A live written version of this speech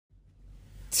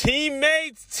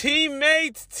Teammates.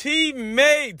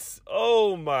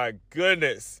 Oh my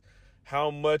goodness. How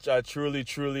much I truly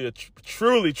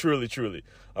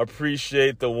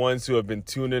appreciate the ones who have been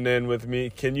tuning in with me.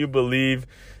 Can you believe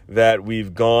that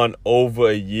we've gone over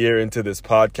a year into this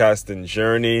podcasting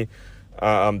journey?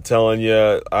 I'm telling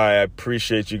you, I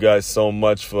appreciate you guys so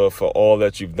much for all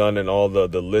that you've done and all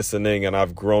the listening. And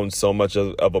I've grown so much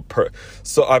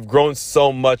I've grown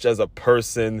so much as a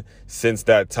person since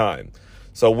that time.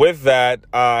 So with that,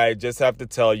 I just have to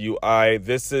tell you,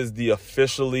 this is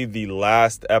officially the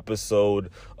last episode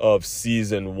of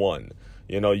season 1.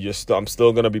 You know, I'm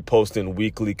still going to be posting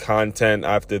weekly content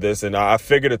after this. And I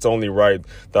figured it's only right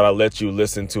that I let you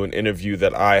listen to an interview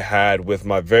that I had with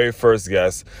my very first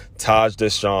guest, Taj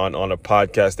Deshawn, on a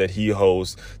podcast that he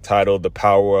hosts titled The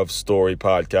Power of Story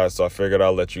Podcast. So I figured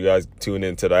I'll let you guys tune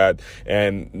into that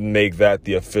and make that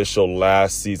the official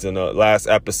last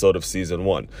episode of season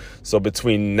 1. So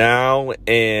between now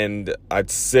and I'd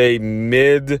say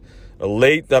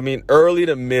early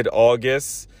to mid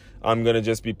August, I'm going to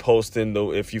just be posting,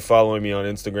 if you follow me on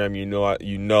Instagram, you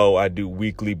know I do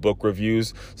weekly book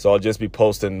reviews. So I'll just be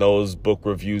posting those book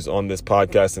reviews on this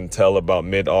podcast until about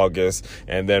mid-August.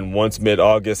 And then once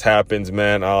mid-August happens,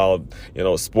 man,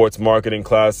 sports marketing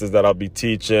classes that I'll be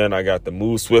teaching. I got the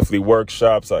Move Swiftly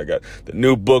workshops. I got the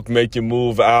new book, Make You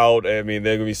Move Out. I mean,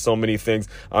 there are going to be so many things.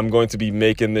 I'm going to be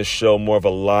making this show more of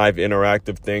a live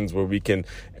interactive things where we can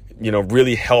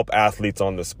really help athletes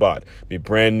on the spot. Be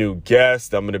brand new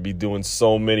guests. I'm going to be doing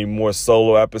so many more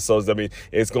solo episodes. I mean,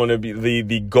 it's going to be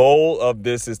the goal of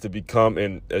this is to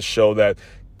become a show that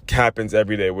happens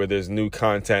every day, where there's new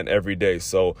content every day.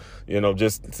 So,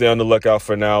 just stay on the lookout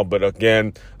for now. But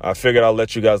again, I figured I'll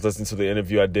let you guys listen to the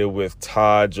interview I did with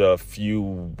Taj a few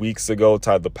weeks ago,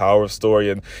 Taj, The Power of Story.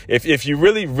 And if you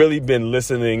really been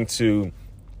listening to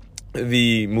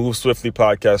the Move Swiftly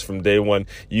podcast from day one,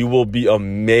 you will be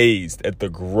amazed at the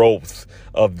growth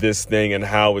of this thing and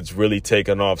how it's really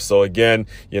taken off. So again,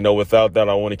 without that,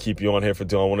 I want to keep you on here I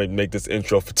want to make this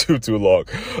intro for too long.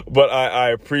 But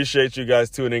I appreciate you guys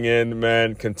tuning in,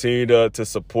 man. Continue to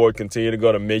support, continue to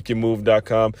go to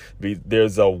makeyourmove.com.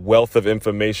 There's a wealth of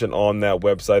information on that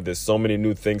website. There's so many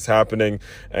new things happening.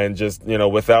 And just,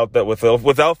 without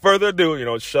further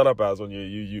ado, shut up, as when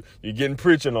you're getting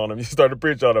preaching on them. You start to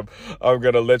preach on them. I'm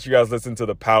going to let you guys listen to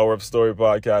the Power of Story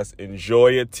podcast.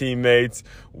 Enjoy it, teammates.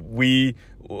 We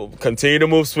will continue to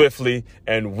move swiftly,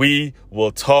 and we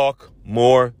will talk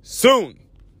more soon.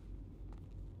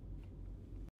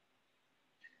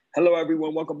 Hello,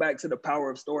 everyone. Welcome back to the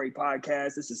Power of Story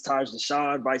podcast. This is Taj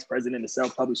Deshawn, Vice President of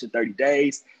Self-Publishing 30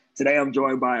 Days. Today, I'm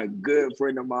joined by a good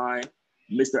friend of mine,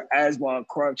 Mr. Aswan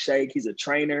Cruikshank. He's a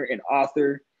trainer and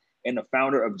author and the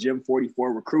founder of Gym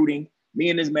 44 Recruiting. Me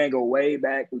and this man go way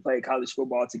back. We played college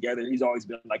football together. He's always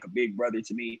been like a big brother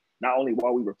to me, not only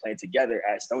while we were playing together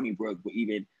at Stony Brook, but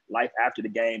even life after the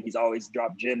game. He's always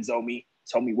dropped gems on me,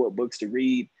 told me what books to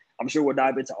read. I'm sure we'll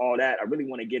dive into all that. I really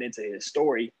want to get into his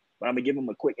story, but I'm going to give him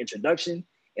a quick introduction,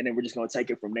 and then we're just going to take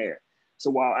it from there.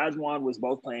 So while Aswan was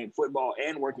both playing football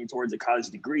and working towards a college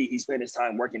degree, he spent his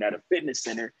time working at a fitness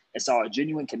center and saw a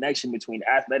genuine connection between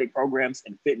athletic programs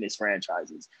and fitness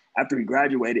franchises. After he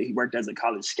graduated, he worked as a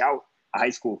college scout, a high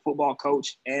school football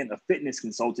coach, and a fitness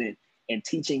consultant, and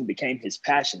teaching became his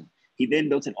passion. He then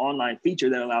built an online feature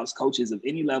that allows coaches of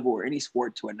any level or any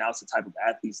sport to announce the type of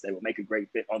athletes that will make a great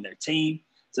fit on their team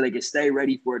so they can stay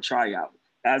ready for a tryout.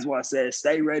 Aswan says,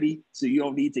 stay ready so you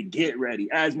don't need to get ready.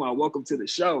 Aswan, welcome to the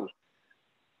show.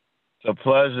 It's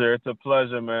a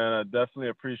pleasure, man. I definitely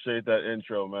appreciate that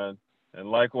intro, man.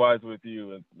 And likewise with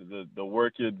you. The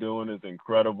work you're doing is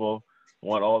incredible. I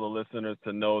want all the listeners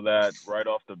to know that right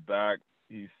off the back.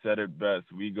 He said it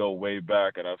best. We go way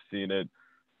back, and I've seen it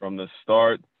from the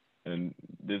start. And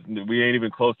we ain't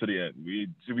even close to the end. We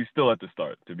still at the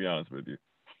start, to be honest with you.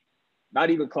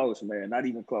 Not even close, man. Not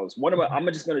even close. I'm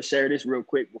just going to share this real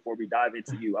quick before we dive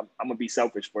into you. I'm going to be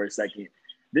selfish for a second.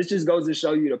 This just goes to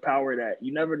show you the power that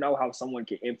you never know how someone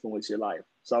can influence your life.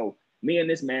 So me and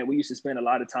this man, we used to spend a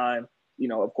lot of time,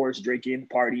 of course, drinking,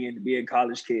 partying, being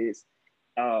college kids.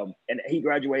 And he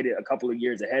graduated a couple of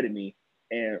years ahead of me.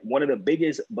 And one of the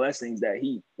biggest blessings that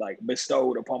he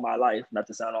bestowed upon my life, not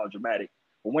to sound all dramatic,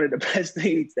 but one of the best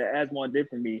things that Aswan did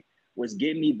for me was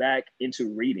get me back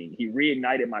into reading. He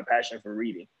reignited my passion for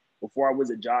reading. Before I was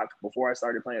a jock, before I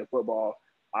started playing football,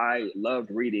 I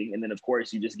loved reading. And then of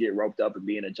course you just get roped up in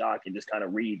being a jock and just kind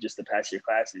of read just to pass your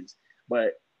classes.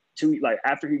 But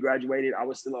after he graduated, I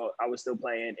was still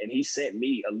playing, and he sent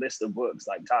me a list of books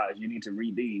like, Taj, you need to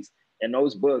read these. And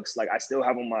those books, I still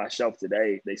have on my shelf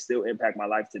today. They still impact my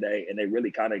life today. And they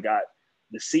really kind of got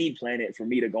the seed planted for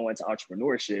me to go into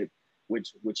entrepreneurship,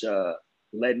 which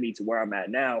led me to where I'm at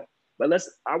now. But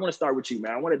I want to start with you,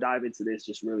 man. I want to dive into this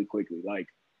just really quickly. Like,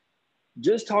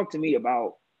 just talk to me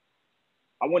about,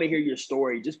 I want to hear your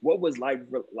story. Just what was life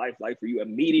like for you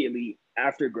immediately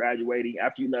after graduating,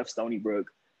 after you left Stony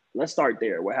Brook? Let's start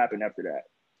there. What happened after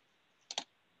that?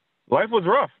 Life was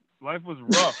rough. Life was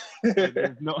rough.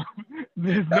 There's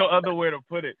no other way to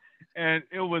put it. And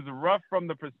it was rough from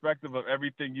the perspective of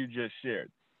everything you just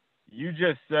shared. You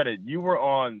just said it. You were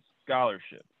on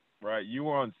scholarship, right? You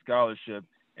were on scholarship,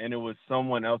 and it was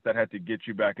someone else that had to get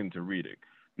you back into reading.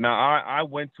 Now, I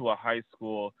went to a high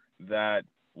school that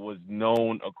was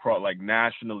known across, like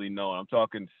nationally known. I'm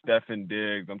talking Stephen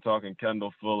Diggs. I'm talking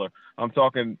Kendall Fuller. I'm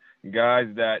talking guys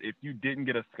that if you didn't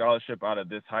get a scholarship out of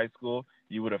this high school,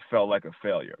 you would have felt like a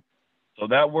failure. So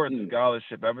that word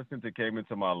scholarship, ever since it came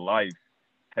into my life,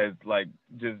 has like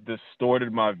just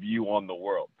distorted my view on the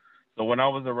world. So when I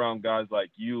was around guys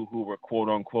like you who were quote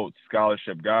unquote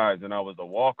scholarship guys and I was a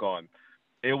walk on,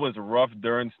 it was rough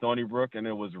during Stony Brook and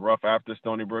it was rough after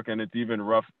Stony Brook, and it's even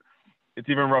rough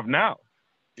now.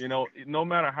 You know, no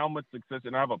matter how much success,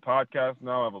 and I have a podcast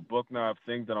now, I have a book now, I have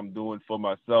things that I'm doing for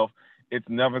myself, it's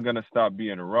never going to stop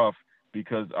being rough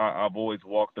because I've always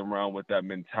walked around with that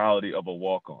mentality of a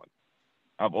walk-on.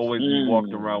 I've always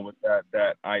walked around with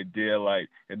that idea, like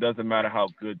it doesn't matter how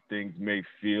good things may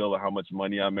feel or how much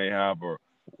money I may have or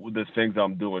the things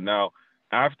I'm doing now.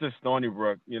 After Stony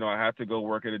Brook, you know, I had to go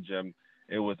work at a gym.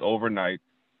 It was overnight,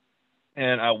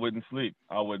 and I wouldn't sleep.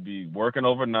 I would be working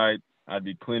overnight. I'd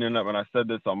be cleaning up, and I said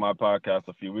this on my podcast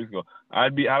a few weeks ago. I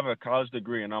have a college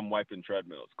degree, and I'm wiping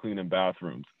treadmills, cleaning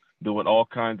bathrooms, doing all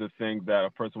kinds of things that a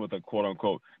person with a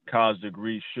quote-unquote college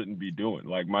degree shouldn't be doing.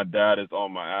 Like my dad is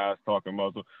on my ass talking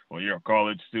about, well, you're a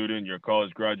college student, you're a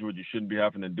college graduate, you shouldn't be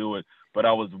having to do it. But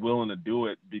I was willing to do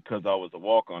it because I was a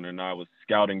walk-on, and I was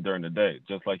scouting during the day,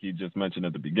 just like you just mentioned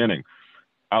at the beginning.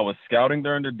 I was scouting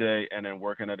during the day and then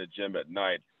working at a gym at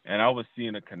night, and I was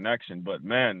seeing a connection. But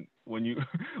man, when you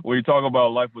talk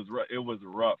about life was rough, it was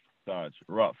rough, Taj,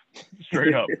 rough,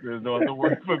 straight up. There's no other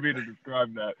word for me to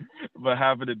describe that. But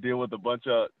having to deal with a bunch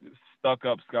of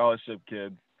stuck-up scholarship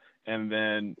kids, and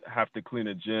then have to clean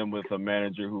a gym with a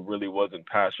manager who really wasn't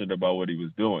passionate about what he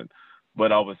was doing.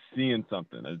 But I was seeing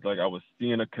something. It's like I was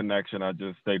seeing a connection. I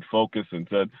just stayed focused and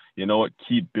said, you know what,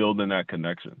 keep building that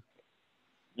connection.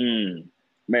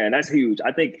 Man, that's huge.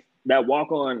 I think that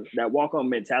walk-on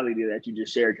mentality that you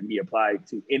just shared can be applied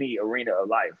to any arena of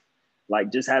life.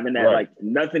 Like just having that, like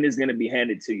nothing is going to be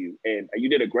handed to you. And you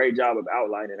did a great job of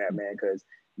outlining that, man, because,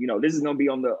 you know, this is going to be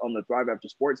on the Thrive After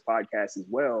Sports podcast as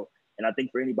well. And I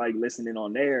think for anybody listening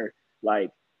on there,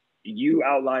 like you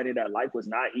outlining that life was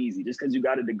not easy just because you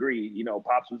got a degree. You know,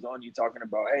 Pops was on you talking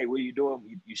about, hey, what are you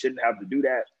doing? You shouldn't have to do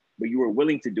that, but you were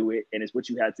willing to do it. And it's what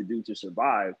you had to do to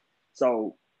survive.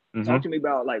 So talk to me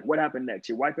about like what happened next.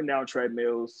 You're wiping down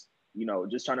treadmills, you know,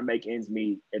 just trying to make ends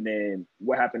meet. And then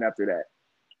what happened after that?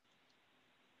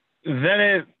 Then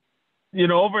it, you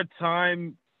know, over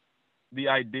time, the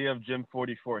idea of Gym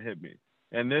 44 hit me.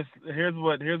 And here's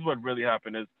what really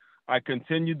happened is I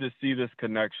continued to see this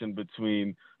connection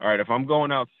between, all right, if I'm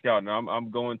going out scouting, I'm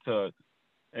going to,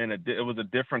 and it was a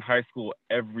different high school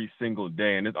every single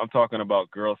day. And I'm talking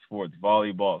about girls sports,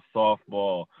 volleyball,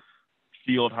 softball,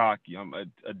 field hockey. I'm a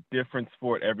different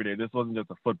sport every day. This wasn't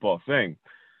just a football thing.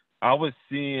 I was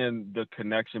seeing the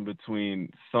connection between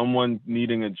someone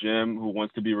needing a gym who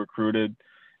wants to be recruited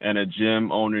and a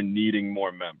gym owner needing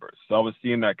more members. So I was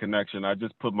seeing that connection. I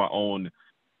just put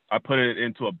it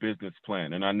into a business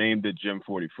plan and I named it Gym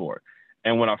 44.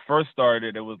 And when I first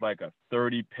started, it was like a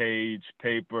 30-page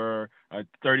paper, a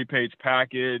 30-page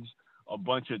package, a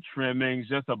bunch of trimmings,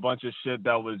 just a bunch of shit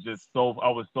that was just I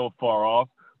was so far off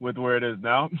with where it is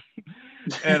now.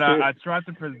 And I tried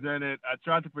to present it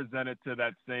to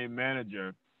that same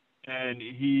manager, and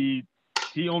he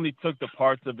only took the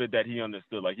parts of it that he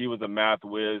understood. Like he was a math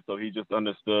whiz, so he just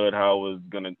understood how it was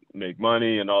gonna make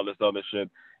money and all this other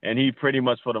shit. And he pretty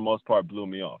much for the most part blew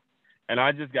me off. And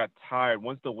I just got tired.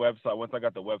 Once I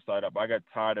got the website up, I got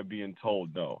tired of being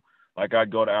told no. Like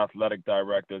I'd go to athletic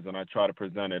directors and I try to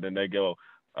present it and they go,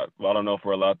 well, I don't know if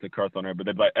we're allowed to curse on here, but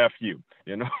they'd be like, F you,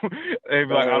 you know? They'd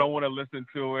be like, I don't want to listen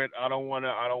to it. I don't want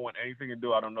anything to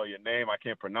do. I don't know your name. I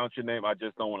can't pronounce your name. I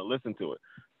just don't want to listen to it.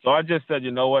 So I just said,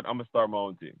 you know what? I'm going to start my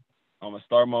own team. I'm going to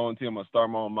start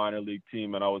my own minor league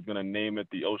team. And I was going to name it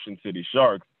the Ocean City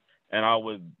Sharks. And I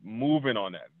was moving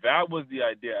on that. That was the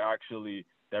idea actually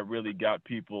that really got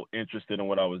people interested in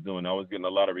what I was doing. I was getting a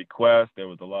lot of requests. There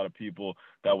was a lot of people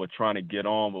that were trying to get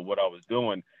on with what I was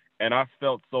doing. And I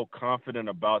felt so confident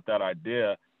about that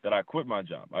idea that I quit my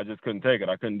job. I just couldn't take it.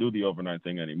 I couldn't do the overnight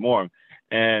thing anymore.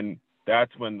 And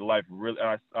that's when life really,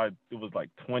 it was like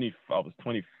 20, I was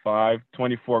 25,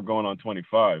 24 going on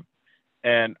 25.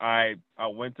 And I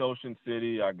went to Ocean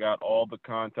City. I got all the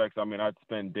contacts. I mean, I'd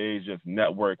spend days just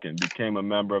networking, became a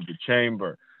member of the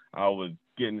chamber. I was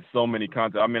getting so many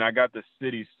contacts. I mean, I got the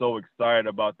city so excited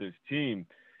about this team,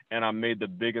 and I made the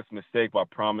biggest mistake by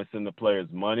promising the players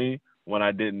money when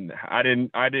I didn't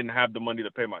have the money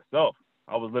to pay myself.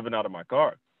 I was living out of my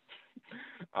car.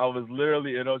 I was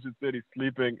literally in Ocean City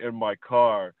sleeping in my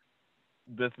car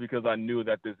just because I knew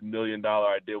that this $1 million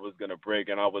idea was going to break,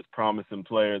 and I was promising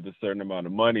players a certain amount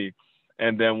of money.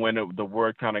 And then when the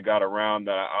word kind of got around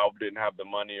that I didn't have the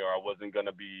money or I wasn't going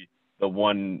to be the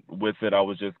one with it, I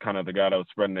was just kind of the guy that was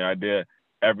spreading the idea.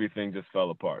 Everything just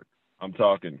fell apart. I'm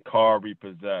talking car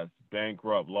repossessed,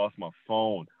 bankrupt, lost my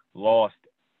phone, lost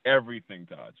everything,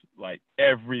 Taj, like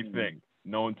everything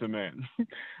known to man.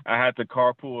 I had to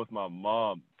carpool with my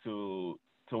mom to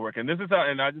work. And this is how,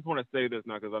 and I just want to say this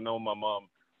now because I know my mom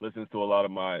listens to a lot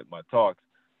of my talks.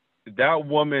 That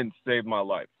woman saved my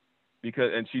life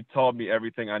and she taught me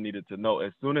everything I needed to know.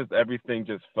 As soon as everything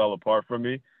just fell apart for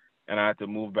me and I had to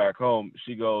move back home,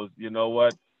 she goes, you know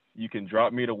what? You can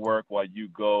drop me to work while you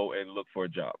go and look for a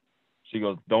job. She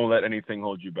goes, don't let anything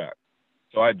hold you back.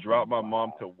 So I dropped my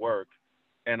mom to work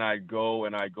and I go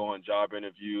on job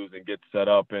interviews and get set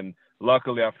up. And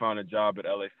luckily I found a job at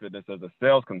LA Fitness as a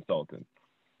sales consultant.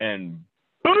 And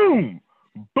boom,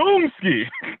 ski.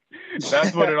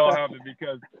 That's when it all happened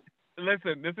because,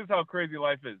 listen, this is how crazy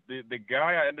life is. The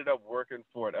guy I ended up working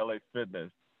for at LA Fitness,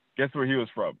 guess where he was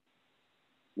from?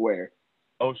 Where?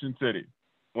 Ocean City.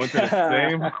 Went to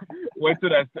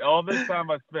that all this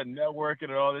time I spent networking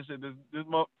and all this shit.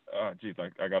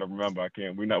 I gotta remember, I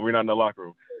can't. We're not in the locker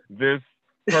room. This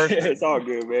person. It's all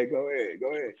good, man. Go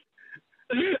ahead.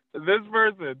 This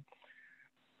person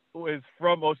who is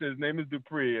from Ocean. His name is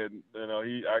Dupree, and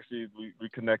he actually we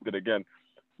connected again.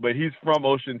 But he's from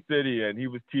Ocean City, and he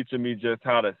was teaching me just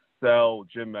how to sell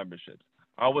gym memberships.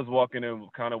 I was walking in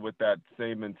kind of with that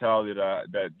same mentality that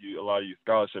a lot of you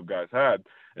scholarship guys had.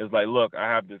 It's like, look, I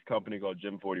have this company called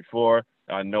Gym 44.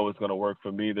 I know it's going to work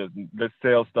for me. This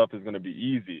sales stuff is going to be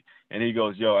easy. And he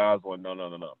goes, yo, Aswan,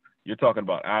 no. You're talking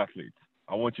about athletes.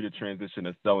 I want you to transition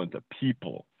to selling to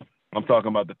people. I'm talking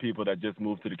about the people that just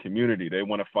moved to the community. They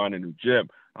want to find a new gym.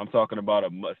 I'm talking about a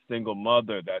single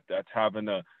mother that's having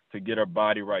to get her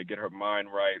body right, get her mind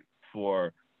right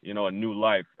for, a new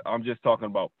life. I'm just talking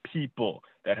about people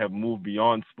that have moved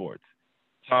beyond sports.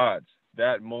 Taj,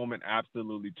 that moment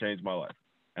absolutely changed my life.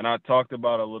 And I talked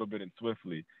about it a little bit in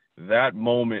Swiftly. That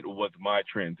moment was my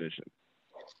transition.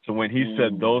 So when he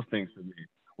said those things to me,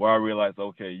 where I realized,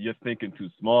 okay, you're thinking too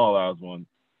small, Aswan.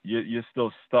 You're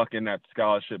still stuck in that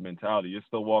scholarship mentality. You're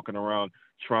still walking around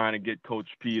trying to get Coach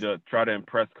P to try to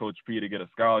impress Coach P to get a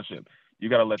scholarship. You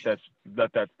got to let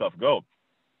that stuff go.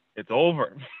 It's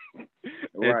over.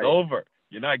 It's over.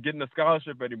 You're not getting a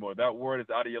scholarship anymore. That word is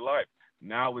out of your life.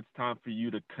 Now it's time for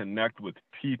you to connect with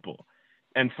people.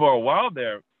 And for a while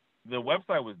there, the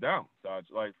website was down.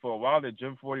 Like for a while there,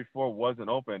 Gym 44 wasn't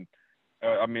open.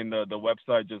 The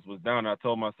website just was down. I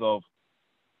told myself,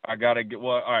 I got to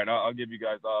all right, I'll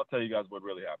tell you guys what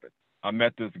really happened. I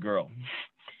met this girl.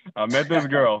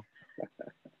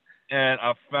 And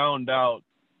I found out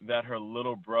that her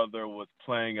little brother was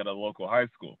playing at a local high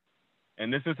school.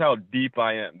 And this is how deep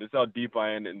I am. This is how deep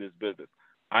I am in this business.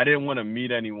 I didn't want to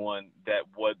meet anyone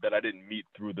that I didn't meet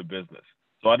through the business.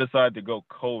 So I decided to go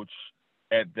coach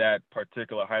at that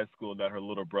particular high school that her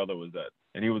little brother was at.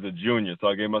 And he was a junior. So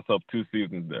I gave myself 2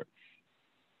 seasons there.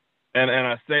 And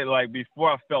I say, like,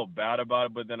 before I felt bad about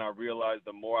it, but then I realized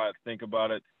the more I think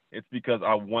about it, it's because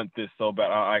I want this so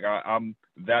bad. I'm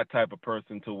that type of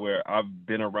person to where I've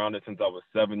been around it since I was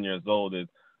 7 years old.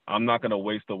 I'm not going to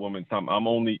waste a woman's time. I'm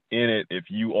only in it if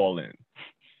you all in.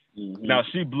 Mm-hmm. Now,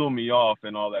 she blew me off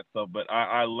and all that stuff, but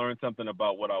I learned something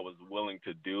about what I was willing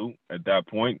to do at that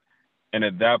point. And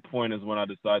at that point is when I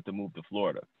decided to move to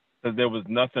Florida. Because there was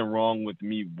nothing wrong with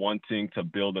me wanting to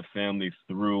build a family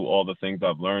through all the things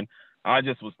I've learned. I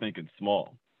just was thinking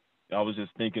small. I was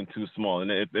just thinking too small. And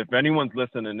if anyone's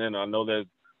listening in, I know there's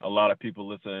a lot of people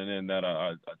listening in that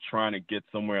are trying to get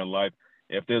somewhere in life.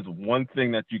 If there's one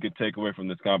thing that you could take away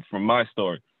from from my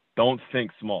story, don't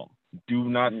think small. Do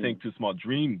not think too small.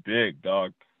 Dream big,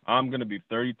 dog. I'm going to be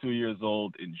 32 years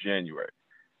old in January.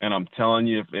 And I'm telling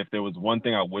you, if there was one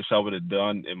thing I wish I would have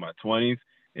done in my 20s,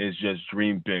 is just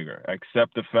dream bigger.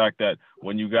 Accept the fact that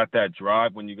when you got that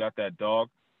drive, when you got that dog,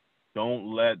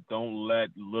 don't let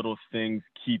little things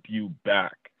keep you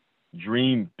back.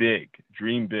 Dream big.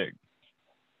 Dream big.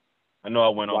 I know I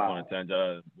went off on a Wow.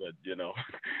 tangent, but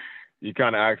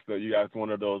you asked one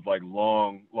of those like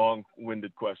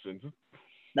long-winded questions.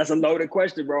 That's a loaded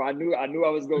question, bro. I knew I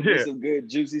was gonna get Yeah, some good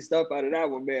juicy stuff out of that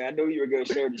one, man. I knew you were gonna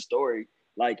share the story.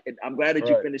 Like, and I'm glad that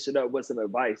you right. finished it up with some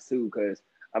advice too, because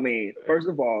I mean, first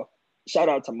of all, shout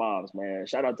out to moms, man.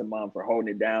 Shout out to mom for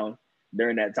holding it down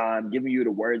during that time, giving you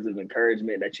the words of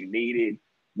encouragement that you needed.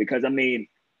 Because I mean,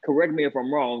 correct me if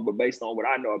I'm wrong, but based on what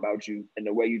I know about you and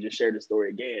the way you just shared the story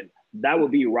again, that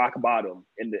would be rock bottom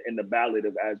in the ballad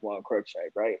of Aswan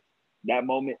Crookshank, right? That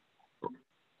moment.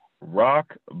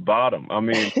 Rock bottom. I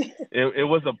mean, it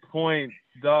was a point,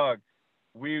 dog.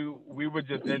 We were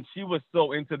just, and she was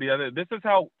so into the other. This is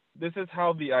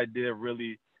how the idea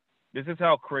really. This is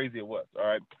how crazy it was. All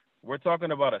right, we're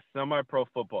talking about a semi-pro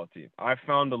football team. I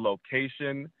found a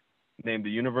location named the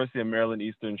University of Maryland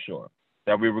Eastern Shore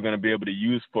that we were going to be able to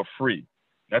use for free.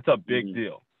 That's a big Mhm.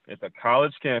 deal. It's a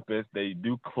college campus. They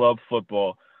do club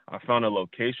football. I found a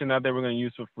location that they were going to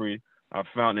use for free. I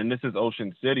found, and this is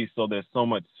Ocean City, so there's so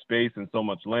much space and so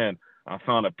much land. I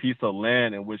found a piece of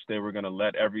land in which they were going to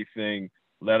let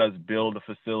us build a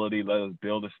facility, let us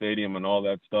build a stadium and all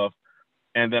that stuff.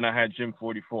 And then I had Gym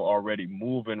 44 already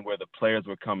moving where the players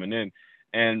were coming in.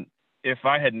 And if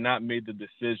I had not made the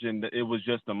decision, that it was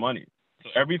just the money. So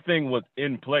everything was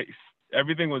in place.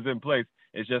 Everything was in place.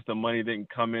 It's just the money didn't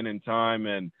come in time.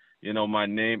 And, my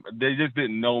name, they just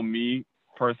didn't know me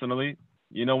personally.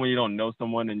 When you don't know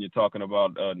someone and you're talking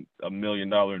about $1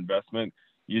 million investment,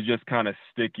 you're just kind of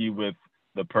sticky with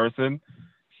the person.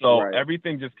 So Right.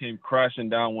 everything just came crashing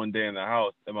down one day in the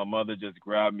house, and my mother just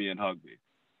grabbed me and hugged me.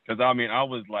 Because, I mean, I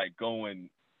was like going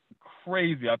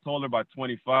crazy. I told her by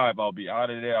 25, I'll be out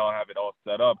of there. I'll have it all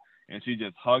set up. And she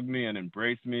just hugged me and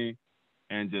embraced me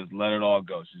and just let it all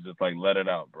go. She's just like, let it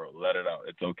out, bro. Let it out.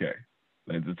 It's okay.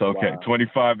 It's okay. Wow.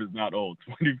 25 is not old.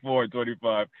 24,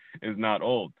 25 is not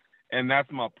old. And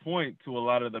that's my point to a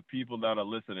lot of the people that are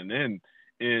listening in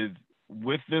is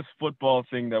with this football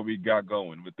thing that we got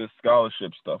going, with this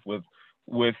scholarship stuff, with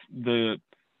the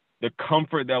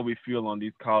comfort that we feel on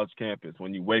these college campus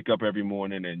when you wake up every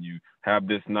morning and you have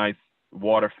this nice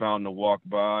water fountain to walk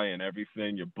by and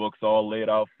everything, your books all laid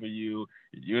out for you,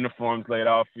 your uniforms laid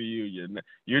out for you,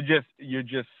 you're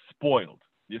just spoiled.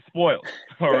 You're spoiled.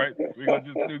 All right. We're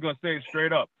gonna say it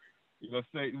straight up.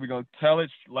 We're gonna tell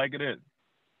it like it is.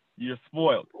 You're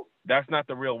spoiled. That's not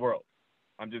the real world.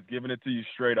 I'm just giving it to you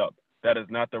straight up. That is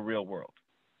not the real world.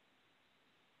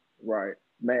 Right.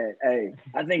 Man, hey,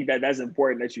 I think that that's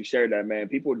important that you share that, man.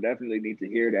 People definitely need to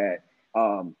hear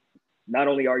that. Not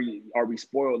only are we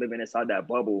spoiled living inside that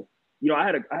bubble. I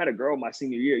had a girl my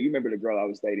senior year. You remember the girl I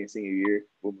was dating senior year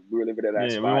when we were living at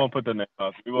that Yeah, we spot. won't put the name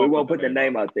out. We We won't put won't the put the name out.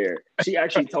 name out there. She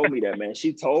actually told me that, man.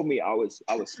 She told me I was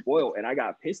spoiled and I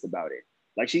got pissed about it.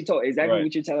 Like she told exactly Right.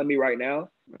 what you're telling me right now.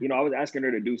 I was asking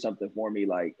her to do something for me,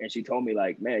 like, and she told me,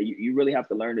 like, man, you really have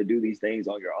to learn to do these things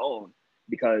on your own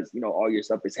because all your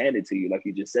stuff is handed to you, like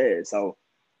you just said. So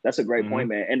that's a great Mm-hmm. point,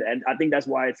 man. And I think that's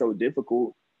why it's so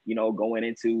difficult, going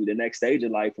into the next stage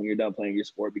of life when you're done playing your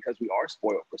sport, because we are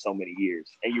spoiled for so many years.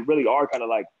 And you really are kind of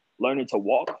like learning to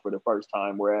walk for the first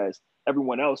time, whereas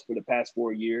everyone else for the past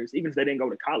 4 years, even if they didn't go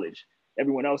to college,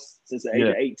 everyone else since the age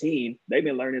Yeah. of 18, they've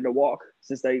been learning to walk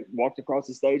since they walked across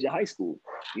the stage in high school,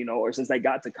 or since they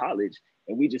got to college.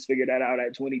 And we just figured that out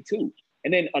at 22.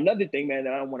 And then another thing, man,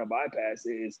 that I don't want to bypass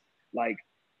is like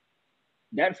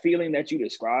that feeling that you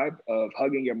described of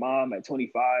hugging your mom at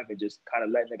 25 and just kind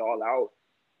of letting it all out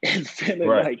and feeling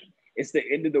Right. like it's the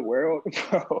end of the world,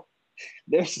 bro.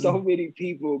 There's so many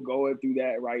people going through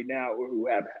that right now, or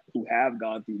who have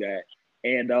gone through that,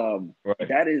 and Right.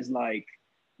 that is like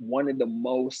one of the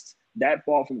most, that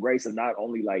fall from grace of not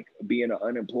only like being an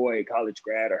unemployed college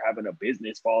grad or having a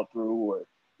business fall through, or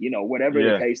whatever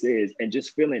the Yeah. case is, and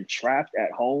just feeling trapped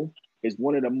at home is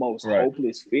one of the most Right.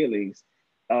 hopeless feelings.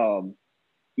 Um,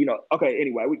 okay,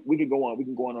 anyway, we can go on. We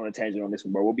can go on a tangent on this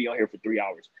one, bro. We'll be on here for 3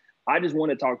 hours. I just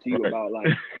want to talk to you Right. about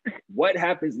like what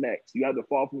happens next. You have the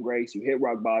fall from grace, you hit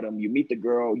rock bottom, you meet the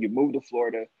girl, you move to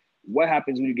Florida. What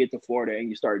happens when you get to Florida and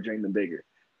you start dreaming bigger?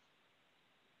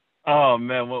 Oh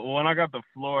man, when I got to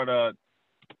Florida,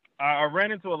 I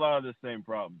ran into a lot of the same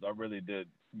problems. I really did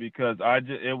because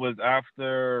it was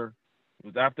after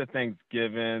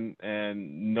Thanksgiving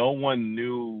and no one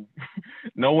knew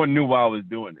no one knew why I was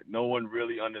doing it. No one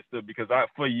really understood because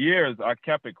for years I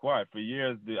kept it quiet. For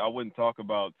years I wouldn't talk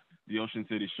about the Ocean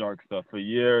City Shark stuff. For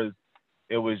years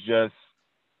it was just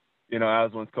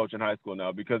Aswan's coaching high school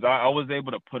now because I was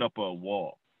able to put up a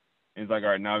wall. And he's like, all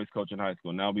right, now he's coaching high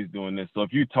school. Now he's doing this. So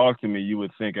if you talk to me, you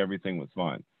would think everything was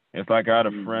fine. It's like I had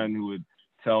a Mm-hmm. friend who would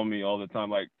tell me all the time,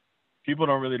 like, people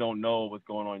don't know what's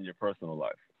going on in your personal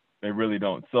life. They really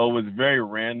don't. So it was very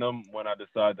random when I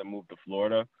decided to move to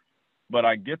Florida. But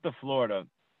I get to Florida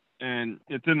and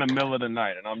it's in the middle of the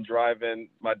night and I'm driving.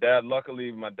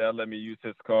 Luckily, my dad let me use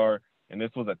his car. And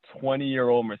this was a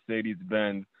 20-year-old Mercedes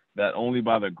Benz that only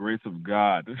by the grace of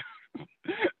God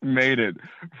made it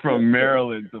from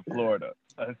Maryland to Florida.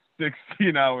 A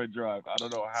 16-hour drive. I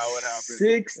don't know how it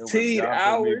happened. 16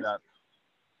 hours?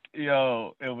 It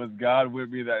was God with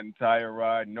me that entire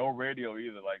ride. No radio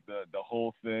either. Like the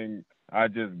whole thing, I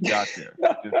just got there.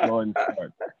 Just go and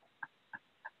start.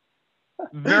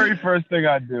 Very first thing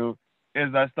I do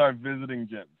is I start visiting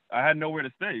gyms. I had nowhere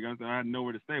to stay. You know, I had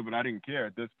nowhere to stay, but I didn't care.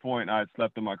 At this point, I had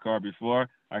slept in my car before.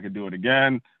 I could do it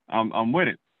again. I'm with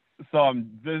it. So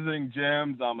I'm visiting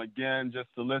gyms. I'm again just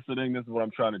soliciting. This is what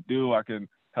I'm trying to do. I can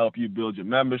help you build your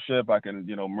membership. I can,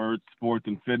 merge sports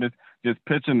and fitness. Just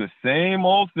pitching the same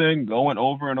old thing, going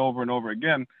over and over and over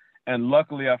again. And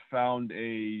luckily, I found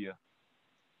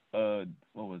what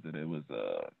was it? It was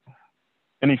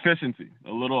an efficiency,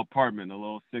 a little apartment, a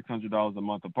little $600 a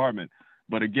month apartment.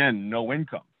 But again, no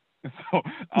income. So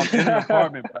I'm in an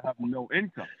apartment, but I have no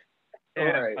income.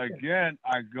 And again,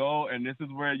 I go, and this is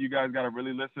where you guys got to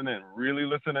really listen in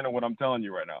to what I'm telling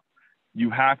you right now. You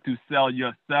have to sell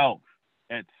yourself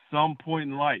at some point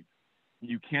in life.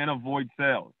 You can't avoid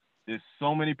sales. There's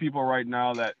so many people right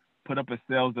now that put up a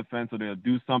sales defense or they'll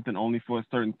do something only for a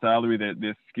certain salary.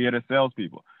 They're scared of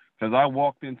salespeople. Because I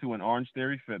walked into an Orange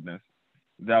Theory Fitness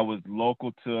that was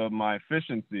local to my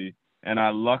efficiency, and I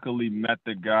luckily met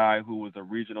the guy who was a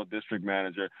regional district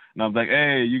manager. And I was like,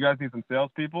 hey, you guys need some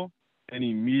salespeople? And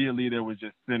immediately there was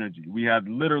just synergy. We had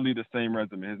literally the same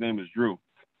resume. His name is Drew.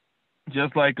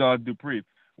 Just like Dupree,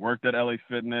 worked at LA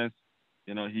Fitness.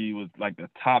 He was like the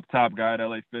top guy at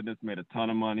LA Fitness, made a ton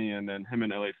of money, and then him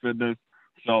and LA Fitness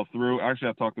fell through. Actually,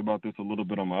 I talked about this a little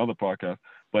bit on my other podcast,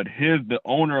 but the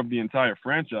owner of the entire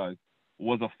franchise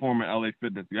was a former LA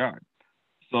Fitness guy.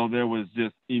 So there was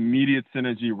just immediate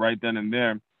synergy right then and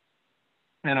there.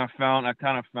 And I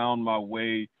kind of found my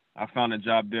way. I found a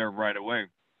job there right away.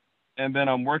 And then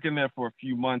I'm working there for a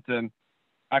few months and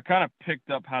I kind of picked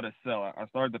up how to sell. I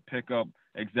started to pick up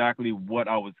exactly what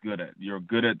I was good at. You're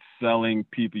good at selling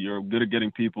people. You're good at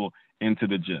getting people into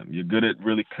the gym. You're good at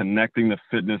really connecting the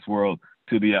fitness world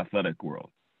to the athletic world.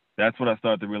 That's what I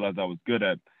started to realize I was good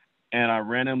at. And I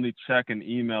randomly check an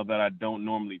email that I don't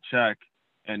normally check.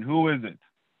 And who is it?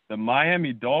 The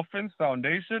Miami Dolphins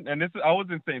Foundation. And I was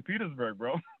in St. Petersburg,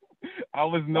 bro.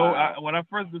 When I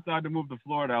first decided to move to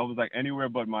Florida, I was like anywhere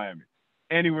but Miami.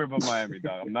 Anywhere but Miami,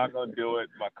 dog. I'm not gonna do it.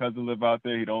 My cousin live out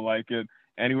there. He don't like it.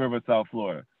 Anywhere but South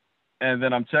Florida. And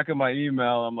then I'm checking my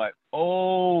email. I'm like,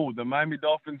 oh, the Miami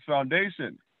Dolphins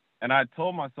Foundation. And I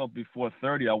told myself before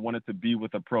 30, I wanted to be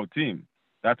with a pro team.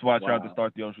 That's why I tried to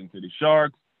start the Ocean City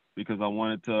Sharks, because I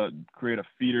wanted to create a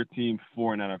feeder team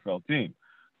for an NFL team.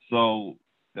 So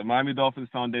the Miami Dolphins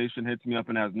Foundation hits me up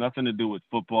and has nothing to do with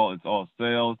football. It's all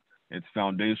sales. It's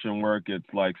foundation work. It's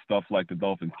like stuff like the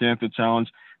Dolphins Cancer Challenge.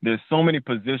 There's so many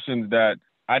positions that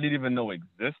I didn't even know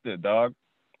existed, dog.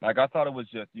 Like, I thought it was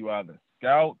just you either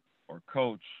scout or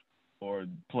coach or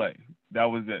play. That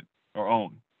was it, or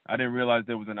own. I didn't realize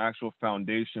there was an actual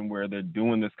foundation where they're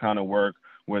doing this kind of work,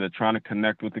 where they're trying to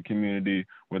connect with the community,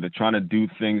 where they're trying to do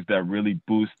things that really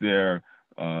boost their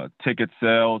ticket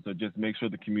sales or just make sure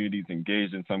the community is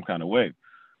engaged in some kind of way.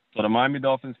 So the Miami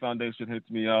Dolphins Foundation hits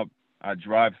me up. I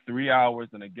drive 3 hours,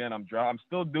 and again, I'm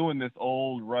still doing this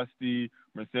old rusty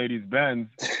Mercedes-Benz.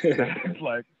 That's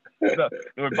like,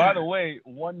 by the way,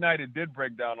 one night it did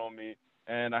break down on me,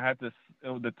 and I had to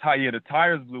the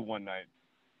tires blew one night,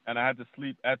 and I had to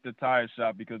sleep at the tire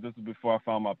shop because this was before I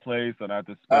found my place, and I had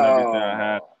to spend everything I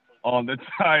had on the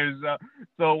tire shop.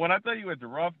 So when I tell you it's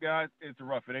rough, guys, it's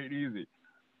rough. It ain't easy.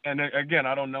 And again,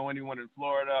 I don't know anyone in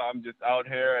Florida. I'm just out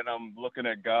here, and I'm looking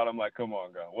at God. I'm like, come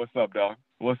on, God. What's up, dog?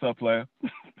 What's up, player?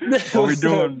 What we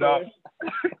doing, dog?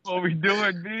 What we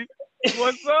doing, D?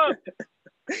 What's up?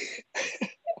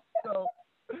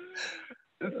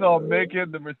 So make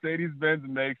it. The Mercedes-Benz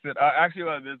makes it.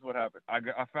 This is what happened.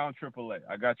 I found AAA.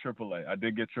 I got AAA. I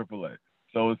did get AAA.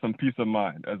 So it's some peace of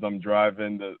mind as I'm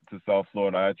driving to South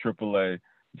Florida. I had AAA.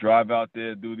 Drive out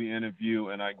there, do the interview,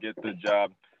 and I get the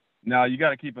job. Now, you got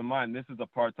to keep in mind, this is a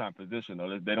part-time position,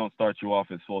 though. They don't start you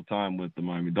off as full-time with the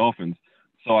Miami Dolphins.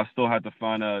 So I still had to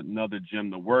find another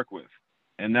gym to work with.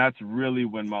 And that's really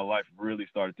when my life really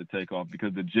started to take off,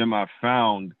 because the gym I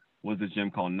found was a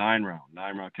gym called 9 Round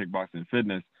Kickboxing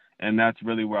Fitness. And that's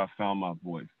really where I found my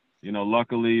voice.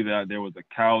 Luckily that there was a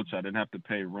couch. I didn't have to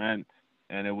pay rent.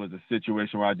 And it was a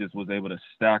situation where I just was able to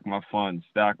stack my funds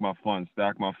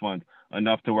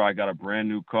enough to where I got a brand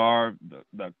new car.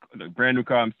 The brand new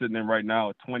car I'm sitting in right now,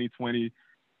 a 2020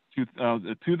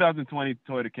 Toyota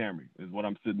Camry is what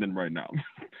I'm sitting in right now.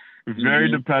 Very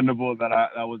dependable that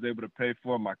I was able to pay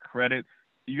for. My credit,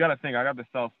 you got to think, I got the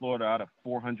South Florida out of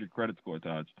 400 credit score,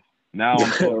 Taj. Now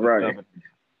I'm close to 700.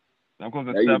 I'm close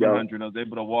to 700. I was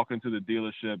able to walk into the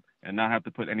dealership and not have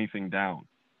to put anything down.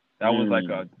 That was like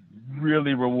a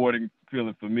really rewarding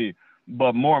feeling for me.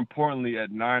 But more importantly, at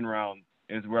 9 rounds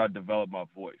is where I developed my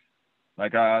voice.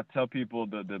 Like I tell people,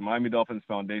 the Miami Dolphins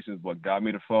Foundation is what got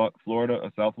me to Florida,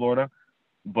 or South Florida.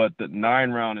 But the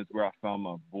 9 round is where I found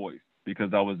my voice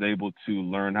because I was able to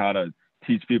learn how to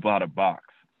teach people how to box.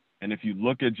 And if you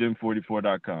look at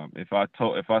gym44.com, if I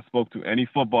spoke to any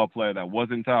football player that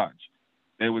wasn't Taj,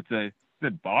 they would say, "Is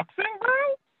it boxing,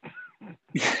 bro?"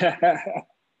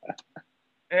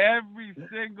 Every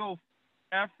single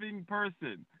effing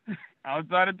person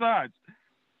outside of Taj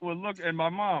would look, and my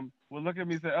mom would look at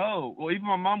me and say, "Oh," well, even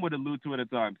my mom would allude to it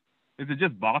at times. "Is it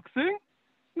just boxing?"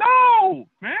 No,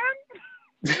 man.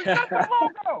 It's just the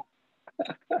logo.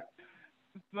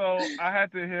 So I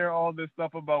had to hear all this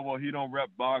stuff about, well, he don't rep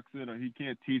boxing or he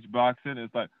can't teach boxing.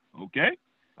 It's like, okay,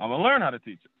 I'm gonna learn how to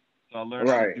teach it. So I learned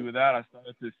how to do that. I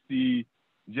started to see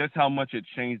just how much it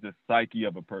changed the psyche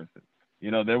of a person.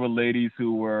 You know, there were ladies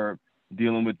who were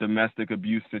dealing with domestic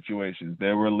abuse situations.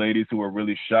 There were ladies who were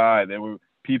really shy. There were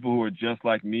people who were just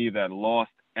like me that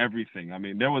lost everything. I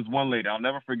mean, there was one lady, I'll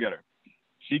never forget her.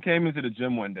 She came into the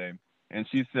gym one day and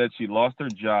she said she lost her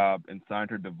job and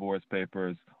signed her divorce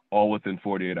papers all within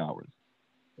 48 hours.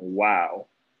 Wow.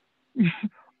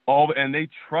 And they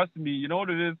trust me. You know what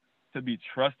it is to be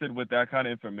trusted with that kind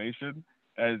of information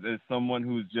as someone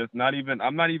who's just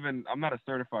I'm not a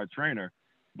certified trainer,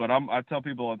 but I tell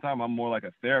people all the time, I'm more like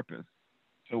a therapist.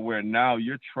 So where now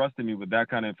you're trusting me with that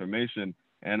kind of information,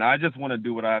 and I just want to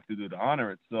do what I have to do to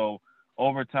honor it. So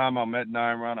over time, I'm at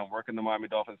 9 round, I'm working the Miami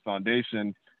Dolphins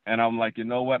Foundation, and I'm like, you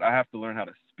know what? I have to learn how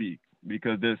to speak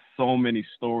because there's so many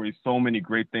stories, so many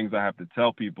great things I have to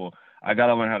tell people. I got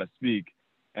to learn how to speak.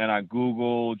 And I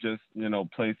Google just,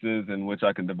 places in which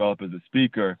I can develop as a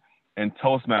speaker, and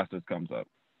Toastmasters comes up.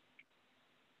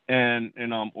 And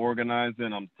I'm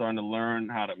organizing. I'm starting to learn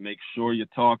how to make sure you're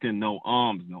talking, no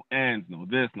ums, no ands, no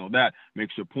this, no that. Make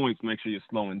sure points, make sure you're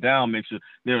slowing down. Make sure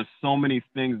there are so many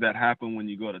things that happen when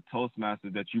you go to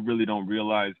Toastmasters that you really don't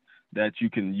realize that you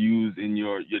can use in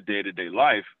your day-to-day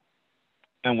life.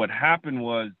 And what happened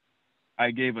was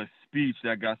I gave a speech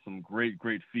that got some great,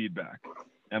 great feedback.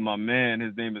 And my man,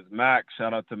 his name is Mac.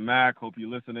 Shout out to Mac. Hope you're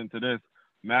listening to this.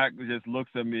 Mac just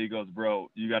looks at me. He goes, "Bro,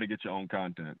 you got to get your own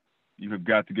content. You have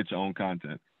got to get your own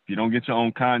content. If you don't get your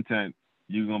own content,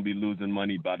 you're going to be losing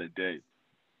money by the day."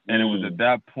 And it was at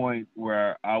that point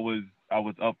where I was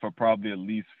up for probably at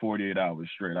least 48 hours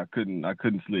straight. I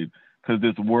couldn't sleep because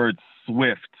this word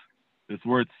Swift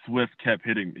kept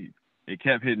hitting me. It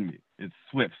kept hitting me. It's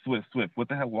Swift. What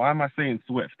the hell? Why am I saying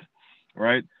Swift?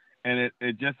 Right? And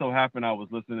it just so happened I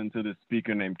was listening to this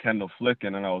speaker named Kendall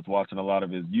Flicken, and I was watching a lot of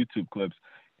his YouTube clips.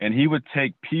 And he would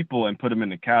take people and put them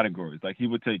into categories. Like he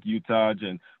would take Utah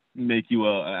and make you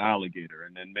an alligator,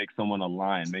 and then make someone a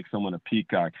lion, make someone a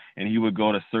peacock. And he would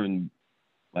go to certain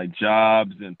like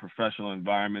jobs and professional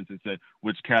environments and say,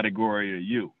 which category are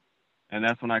you? And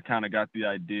that's when I kind of got the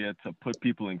idea to put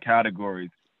people in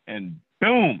categories. And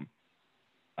boom,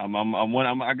 I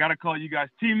gotta call you guys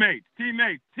teammates.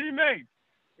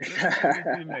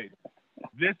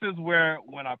 This is where,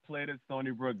 when I played at Stony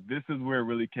Brook, this is where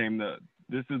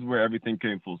everything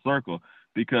came full circle,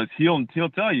 because he'll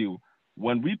tell you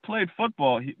when we played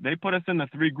football, they put us in the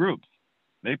 3 groups.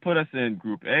 They put us in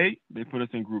Group A, they put us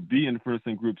in Group B, and they put us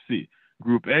in Group C.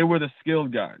 Group A were the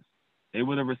skilled guys. They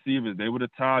were the receivers. They were the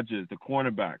Tajes, the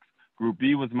cornerbacks. Group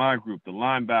B was my group, the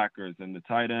linebackers and the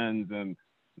tight ends and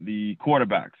the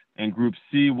quarterbacks. And Group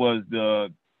C was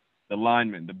the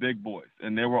linemen, the big boys.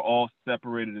 And they were all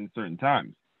separated in certain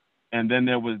times. And then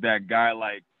there was that guy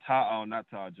like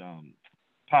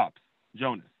Pops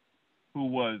Jonas, who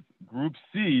was Group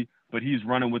C, but he's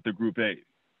running with the Group A.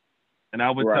 And I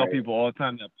would tell people all the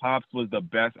time that Pops was the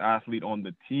best athlete on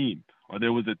the team. Or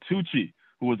there was a Tucci,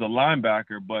 who was a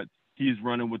linebacker, but he's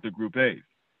running with the Group A's.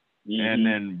 And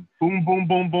then boom, boom,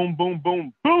 boom, boom, boom,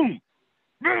 boom, boom,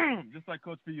 boom, just like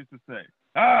Coach P used to say.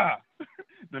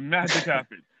 The magic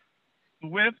happens.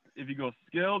 Swift, if you go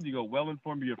skilled, you go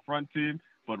well-informed, your front team,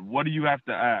 but what do you have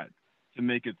to add to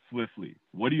make it swiftly?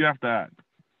 What do you have to add?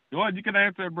 Go ahead, you can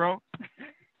answer it, bro.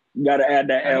 You got to add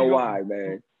that LY,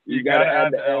 man. You got to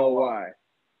add the LY.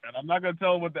 And I'm not going to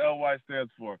tell what the LY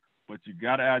stands for, but you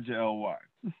got to add your LY.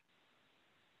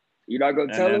 You're not going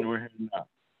to tell him? We're here now.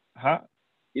 Huh?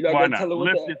 You're not Why gonna not? tell her what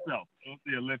Lift that. yourself. Don't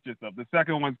say lift yourself. The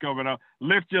second one's coming up.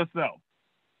 Lift yourself.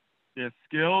 There's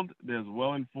skilled, there's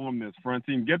well informed, there's front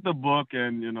team. Get the book,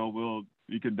 and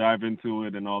you could dive into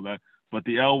it and all that. But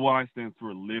the LY stands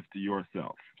for lift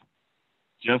yourself.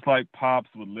 Just like Pops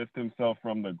would lift himself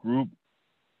from the group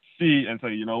C and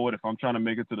say, you know what, if I'm trying to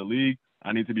make it to the league,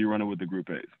 I need to be running with the group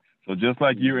A's. So just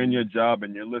like you're in your job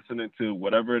and you're listening to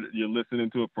whatever you're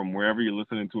listening to it from wherever you're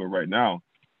listening to it right now,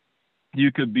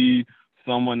 you could be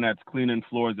someone that's cleaning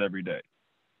floors every day.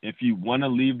 If you want to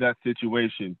leave that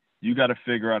situation, you got to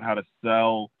figure out how to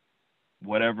sell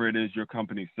whatever it is your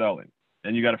company's selling.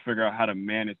 And you got to figure out how to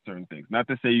manage certain things. Not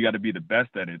to say you got to be the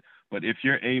best at it, but if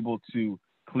you're able to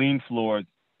clean floors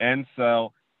and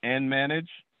sell and manage,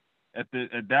 at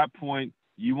that point,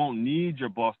 you won't need your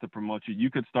boss to promote you. You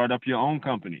could start up your own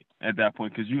company at that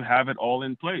point because you have it all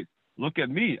in place. Look at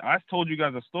me. I told you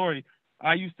guys a story.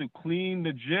 I used to clean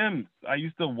the gyms. I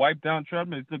used to wipe down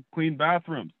treadmills, to clean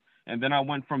bathrooms. And then I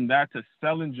went from that to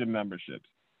selling gym memberships.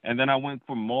 And then I went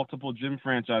for multiple gym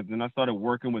franchises, and I started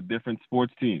working with different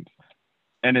sports teams.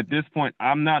 And at this point,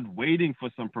 I'm not waiting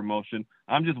for some promotion.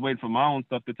 I'm just waiting for my own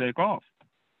stuff to take off.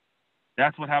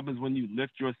 That's what happens when you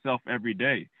lift yourself every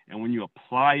day and when you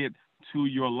apply it to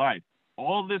your life.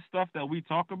 All this stuff that we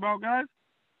talk about, guys,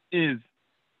 is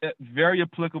very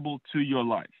applicable to your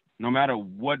life, no matter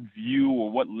what view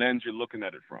or what lens you're looking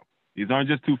at it from. These aren't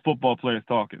just two football players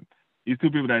talking. These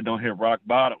two people that don't hit rock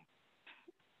bottom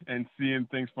and seeing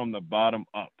things from the bottom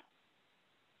up.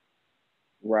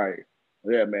 Right.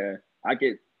 Yeah, man. I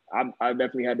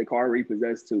definitely had the car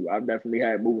repossessed too. I've definitely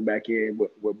had moving back in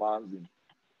with moms and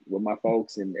with my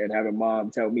folks and having mom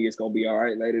tell me it's going to be all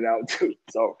right, laid it out too.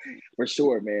 So for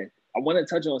sure, man. I want to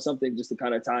touch on something just to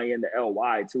kind of tie in the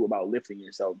LY too about lifting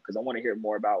yourself, because I want to hear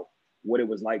more about what it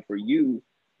was like for you,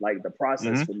 like the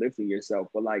process for lifting yourself.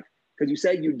 But like, because you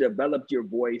said you developed your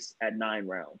voice at 9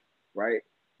 round, right?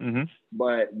 Mm-hmm.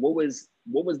 But what was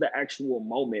the actual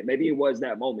moment? Maybe it was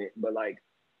that moment, but like,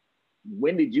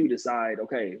 when did you decide,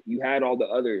 okay, you had all the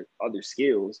other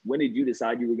skills. When did you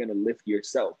decide you were going to lift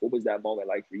yourself? What was that moment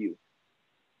like for you?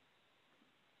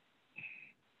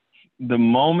 The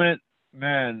moment,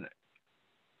 man,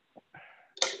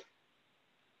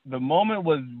 the moment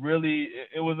was really,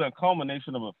 it was a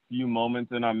culmination of a few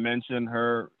moments, and I mentioned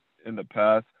her in the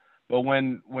past. But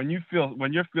when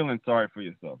you're feeling sorry for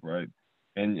yourself, right?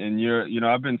 And you're,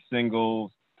 I've been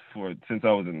single since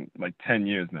I was in like 10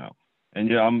 years now. And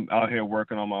yeah, I'm out here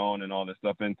working on my own and all this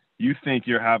stuff. And you think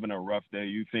you're having a rough day.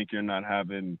 You think you're not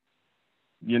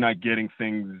getting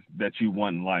things that you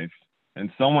want in life.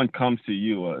 And someone comes to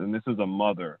you, and this is a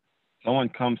mother. Someone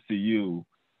comes to you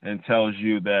and tells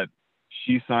you that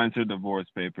she signs her divorce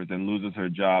papers and loses her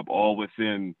job all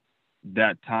within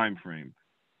that time frame.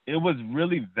 It was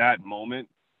really that moment,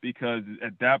 because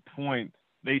at that point,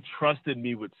 they trusted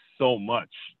me with so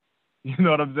much. You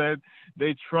know what I'm saying?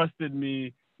 They trusted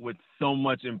me with so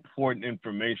much important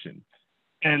information.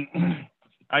 And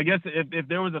I guess if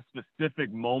there was a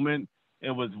specific moment,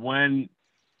 it was when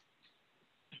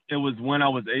I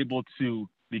was able to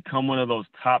become one of those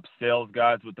top sales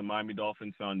guys with the Miami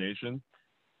Dolphins Foundation.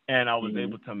 And I was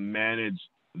able to manage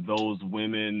those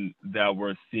women that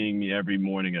were seeing me every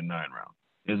morning at 9 round.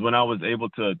 Is when I was able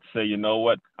to say, you know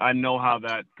what, I know how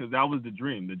that, because that was the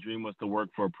dream. The dream was to work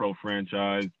for a pro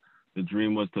franchise. The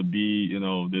dream was to be,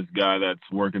 this guy that's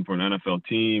working for an NFL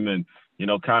team and,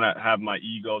 kind of have my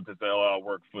ego to say, oh, I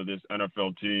work for this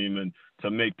NFL team, and to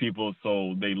make people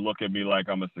so they look at me like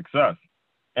I'm a success.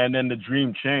 And then the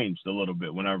dream changed a little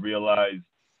bit when I realized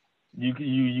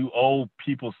you owe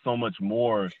people so much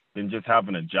more than just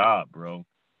having a job, bro.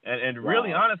 And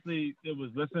really, honestly, it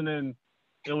was listening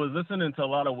to a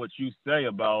lot of what you say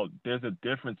about there's a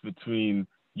difference between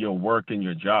your work and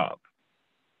your job.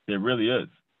 There really is.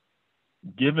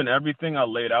 Given everything I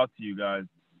laid out to you guys,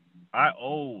 I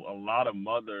owe a lot of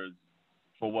mothers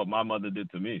for what my mother did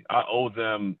to me. I owe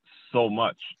them so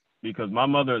much, because my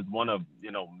mother is one of,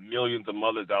 millions of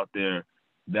mothers out there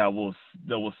that will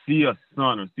see a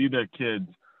son or see their kids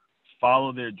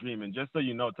follow their dream. And just so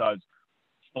you know, Taj,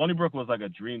 Stony Brook was like a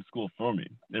dream school for me.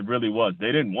 It really was.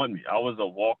 They didn't want me. I was a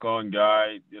walk-on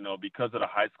guy, because of the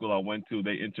high school I went to.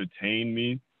 They entertained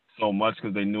me so much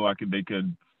because they knew they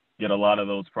could get a lot of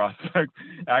those prospects.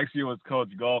 Actually, it was Coach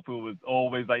Golf who was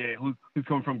always like, hey, who's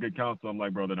coming from Good Counsel? I'm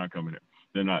like, bro, they're not coming here.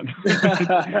 They're not.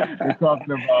 they're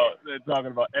talking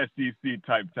about SEC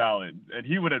type talent. And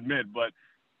he would admit, but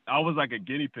I was like a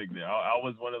guinea pig there. I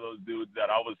was one of those dudes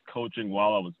that I was coaching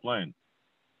while I was playing.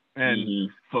 And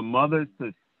for mothers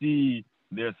to see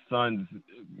their sons,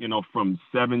 from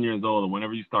 7 years old or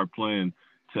whenever you start playing,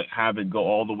 to have it go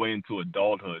all the way into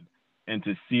adulthood, and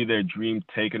to see their dream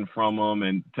taken from them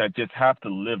and to just have to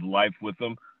live life with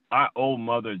them. I owe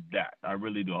mothers that. I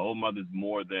really do. I owe mothers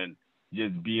more than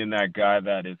just being that guy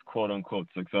that is quote unquote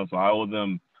successful. I owe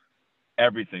them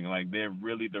everything. Like they're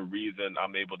really the reason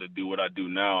I'm able to do what I do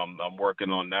now. I'm working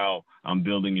on now. I'm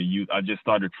building a youth. I just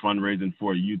started fundraising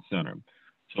for a youth center,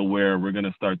 so where we're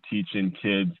gonna start teaching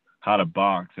kids how to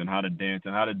box and how to dance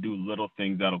and how to do little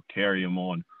things that'll carry them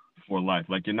on for life.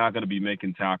 Like you're not gonna be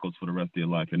making tackles for the rest of your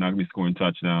life. You're not gonna be scoring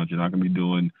touchdowns. You're not gonna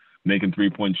be making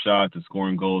 3-point shots or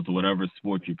scoring goals or whatever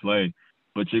sport you play.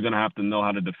 But you're gonna have to know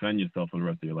how to defend yourself for the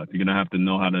rest of your life. You're gonna have to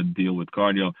know how to deal with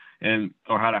cardio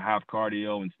or how to have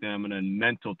cardio and stamina and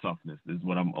mental toughness is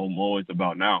what I'm always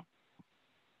about now.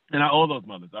 And I owe those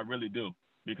mothers. I really do,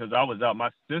 because I was out.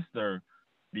 My sister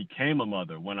became a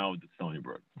mother when I was at Stony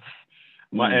Brook,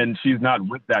 and she's not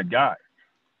with that guy.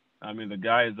 I mean, the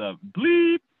guy is a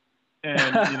bleep, and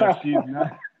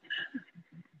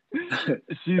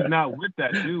she's not with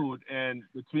that dude. And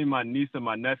between my niece and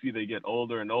my nephew, they get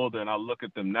older and older, and I look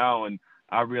at them now and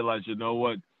I realize, you know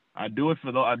what? I do it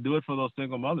for those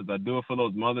single mothers. I do it for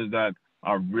those mothers that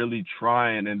are really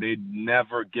trying and they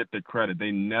never get the credit.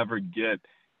 They never get,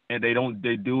 and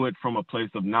they do it from a place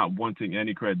of not wanting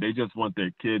any credit. They just want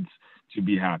their kids to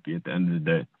be happy at the end of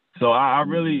the day. So I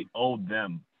really owe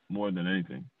them more than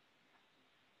anything.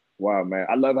 Wow, man.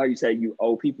 I love how you say you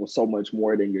owe people so much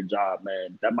more than your job,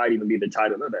 man. That might even be the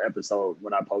title of the episode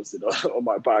when I posted on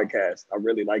my podcast. I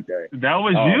really like that. That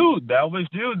was you. That was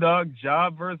you, dog.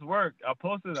 Job versus work. I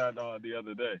posted that the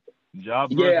other day.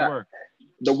 Job versus work.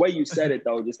 The way you said it,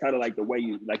 though, just kind of like the way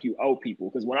you owe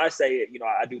people. Because when I say it,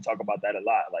 I do talk about that a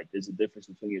lot. Like there's a difference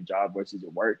between your job versus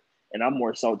your work. And I'm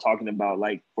more so talking about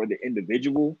like for the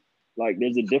individual, like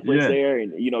there's a difference there.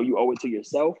 And, you owe it to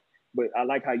yourself. But I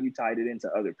like how you tied it into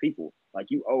other people. Like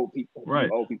you owe people, right.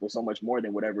 You owe people so much more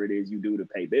than whatever it is you do to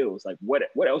pay bills. Like what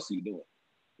else are you doing?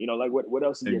 Like what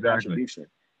else is your contribution?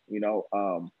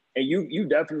 And you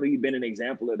definitely been an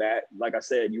example of that. Like I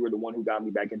said, you were the one who got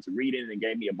me back into reading and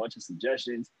gave me a bunch of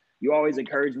suggestions. You always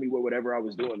encouraged me with whatever I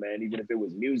was doing, man. Even if it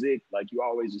was music, like you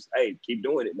always just, hey, keep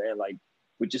doing it, man. Like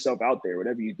put yourself out there.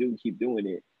 Whatever you do, keep doing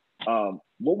it.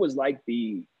 What was like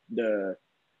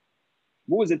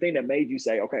what was the thing that made you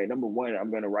say, okay, number one, I'm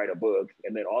going to write a book,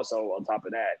 and then also on top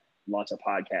of that, launch a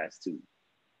podcast too?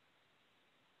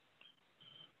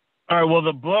 All right. Well,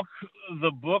 the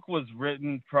book was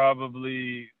written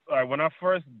probably when I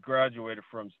first graduated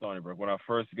from Stony Brook. When I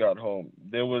first got home,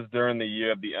 there was during the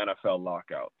year of the NFL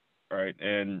lockout, right?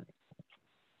 And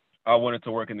I wanted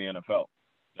to work in the NFL.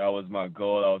 That was my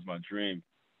goal. That was my dream.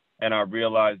 And I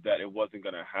realized that it wasn't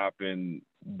going to happen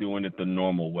doing it the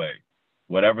normal way.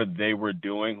 Whatever they were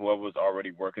doing, whoever was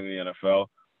already working in the NFL,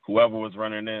 whoever was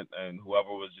running it and whoever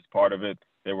was just part of it,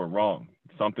 they were wrong.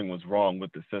 Something was wrong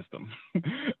with the system.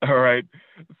 All right.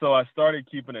 So I started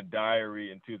keeping a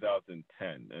diary in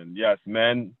 2010. And yes,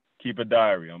 men, keep a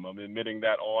diary. I'm admitting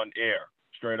that on air,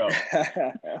 straight up.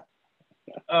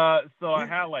 So I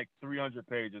had like 300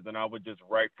 pages and I would just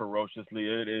write ferociously.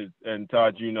 It is, and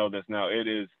Todd, you know this now, it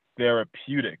is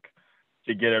therapeutic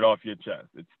to get it off your chest.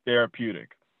 It's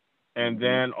therapeutic. And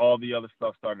then all the other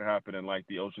stuff started happening, like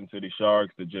the Ocean City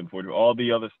Sharks, the Gym 40, all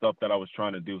the other stuff that I was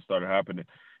trying to do started happening.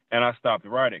 And I stopped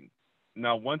writing.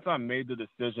 Now, once I made the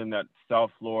decision that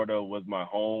South Florida was my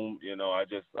home,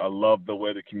 I love the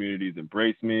way the communities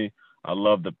embrace me. I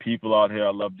love the people out here.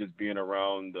 I love just being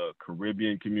around the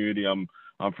Caribbean community. I'm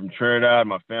from Trinidad.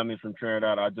 My family's from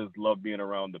Trinidad. I just love being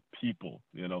around the people,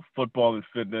 football and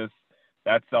fitness.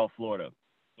 That's South Florida.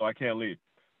 So I can't leave.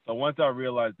 So once I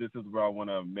realized this is where I want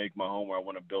to make my home, where I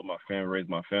want to build my family, raise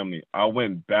my family, I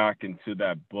went back into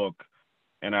that book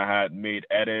and I had made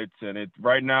edits. And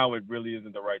right now, it really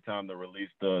isn't the right time to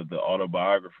release the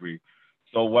autobiography.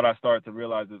 So what I started to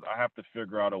realize is I have to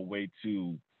figure out a way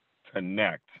to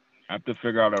connect. I have to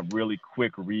figure out a really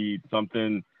quick read,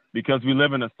 something, because we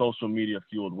live in a social media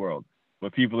fueled world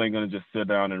where people ain't going to just sit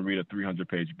down and read a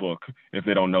 300-page book if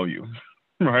they don't know you,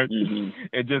 right?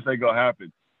 It just ain't going to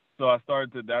happen. So I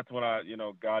that's when I,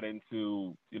 got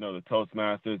into, the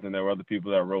Toastmasters, and there were other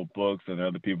people that wrote books and there were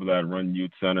other people that run youth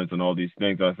centers and all these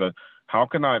things. I said, how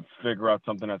can I figure out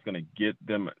something that's going to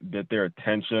get their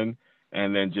attention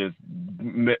and then just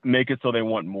make it so they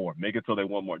want more,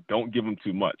 Don't give them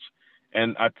too much.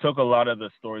 And I took a lot of the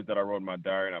stories that I wrote in my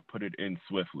diary and I put it in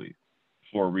swiftly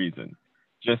for a reason,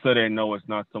 just so they know it's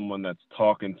not someone that's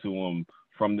talking to them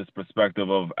from this perspective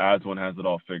of Aswin has it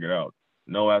all figured out.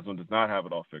 No, Aswin does not have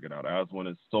it all figured out.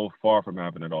 Aswin is so far from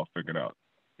having it all figured out.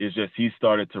 It's just he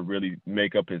started to really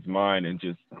make up his mind and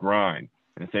just grind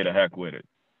and say the heck with it.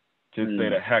 Just say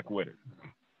the heck with it.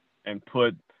 And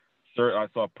put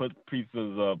put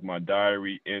pieces of my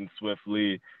diary in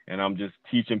Swiftly, and I'm just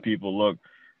teaching people, look,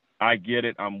 I get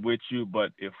it, I'm with you,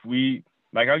 but if we,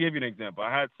 like, I'll give you an example.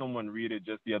 I had someone read it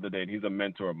just the other day, and he's a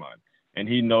mentor of mine, and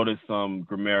he noticed some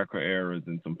grammatical errors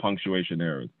and some punctuation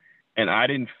errors, and I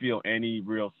didn't feel any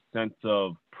real sense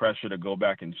of pressure to go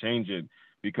back and change it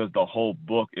because the whole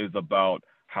book is about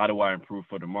how do I improve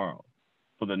for tomorrow.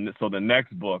 So the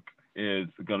next book is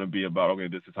going to be about, okay,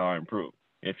 this is how I improve.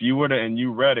 If you were to, and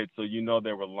you read it, so you know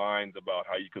there were lines about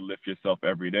how you could lift yourself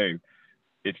every day.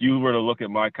 If you were to look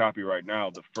at my copy right now,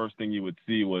 the first thing you would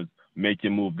see was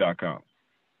makeyourmove.com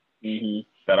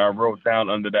that I wrote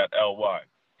down under that LY.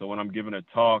 So when I'm giving a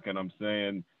talk and I'm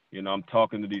saying, I'm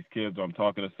talking to these kids or I'm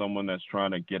talking to someone that's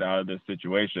trying to get out of this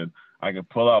situation, I can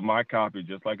pull out my copy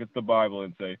just like it's the Bible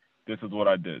and say, this is what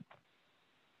I did.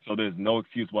 So there's no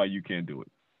excuse why you can't do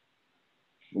it.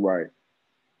 Right.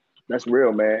 That's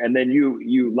real, man. And then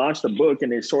you launched the book,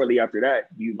 and then shortly after that,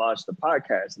 you launched the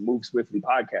podcast, the Move Swiftly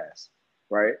podcast,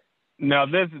 right? Now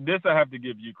this I have to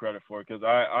give you credit for, because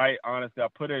I honestly I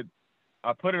put it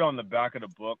on the back of the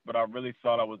book, but I really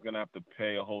thought I was gonna have to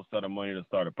pay a whole set of money to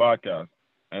start a podcast.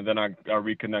 And then I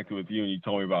reconnected with you and you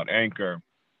told me about Anchor,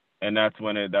 and that's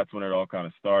when it all kind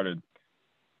of started.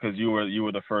 Because you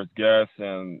were the first guest,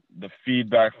 and the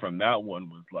feedback from that one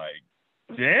was like,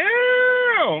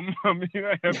 damn. I mean,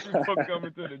 I have people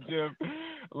coming to the gym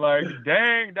like,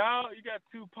 dang, dog, you got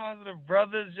two positive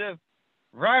brothers just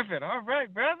riffing. All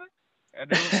right, brother. And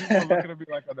then people looking at me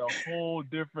like on a whole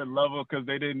different level because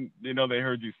they didn't, they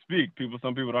heard you speak.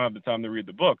 Some people don't have the time to read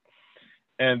the book.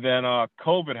 And then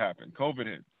COVID happened. COVID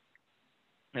hit.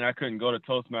 And I couldn't go to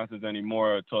Toastmasters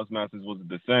anymore. Toastmasters wasn't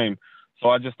the same. So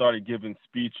I just started giving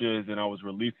speeches and I was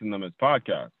releasing them as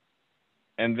podcasts.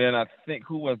 And then I think,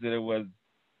 who was it? It was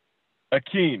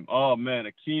Akeem. Oh, man,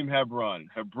 Akeem Hebron.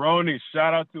 Hebroni,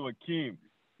 shout out to Akeem.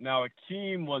 Now,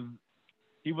 Akeem was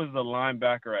the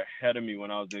linebacker ahead of me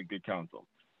when I was at Good Counsel.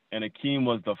 And Akeem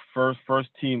was the first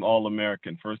team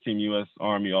All-American, first team U.S.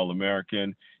 Army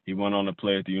All-American. He went on to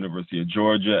play at the University of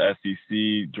Georgia,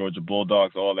 SEC, Georgia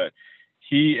Bulldogs, all that.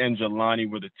 He and Jelani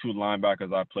were the two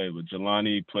linebackers I played with.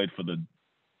 Jelani played for the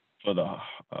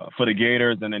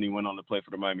Gators, and then he went on to play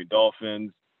for the Miami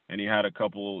Dolphins, and he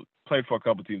played for a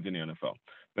couple teams in the NFL.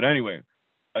 But anyway,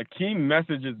 Akeem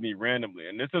messages me randomly,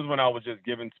 and this is when I was just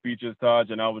giving speeches, Taj,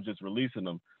 and I was just releasing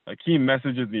them. Akeem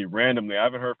messages me randomly. I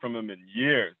haven't heard from him in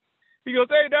years. He goes,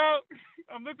 "Hey, dog,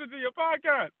 I'm listening to your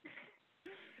podcast."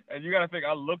 And you got to think,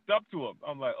 I looked up to him.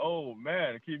 I'm like, oh,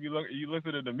 man, Akeem, you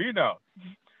listening to me now.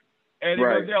 And he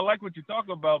goes, yeah, I like what you're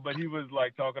talking about, but he was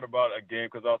like talking about a game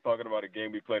because I was talking about a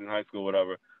game we played in high school,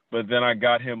 whatever. But then I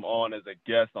got him on as a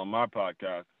guest on my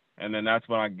podcast, and then that's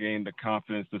when I gained the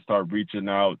confidence to start reaching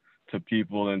out to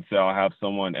people and say I'll have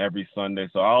someone every Sunday.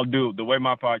 So the way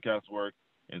my podcast works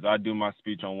is I do my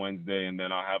speech on Wednesday, and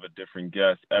then I'll have a different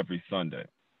guest every Sunday.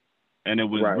 And it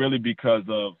was really because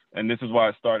of, and this is why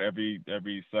I start every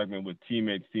segment with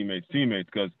teammates,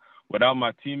 because without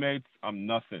my teammates, I'm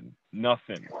nothing.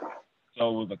 So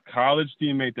it was a college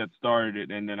teammate that started it,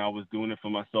 and then I was doing it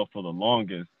for myself for the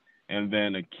longest. And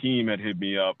then Akeem had hit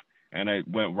me up, and I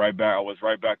went right back. I was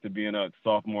right back to being a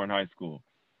sophomore in high school.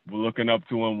 We're looking up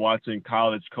to him, watching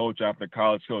college coach after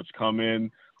college coach come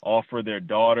in, offer their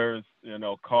daughters,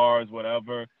 cars,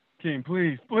 whatever. Akeem,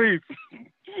 please,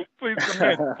 please come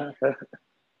in.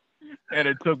 And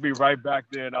it took me right back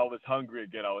there, and I was hungry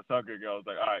again. I was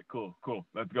like, all right, cool,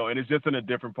 let's go. And it's just in a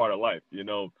different part of life,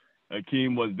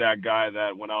 Akeem was that guy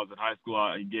that when I was in high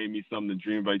school, he gave me something to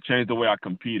dream about. He changed the way I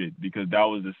competed because that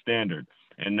was the standard.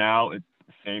 And now it's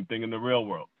the same thing in the real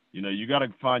world. You got to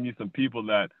find you some people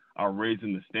that are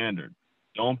raising the standard.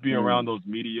 Don't be around those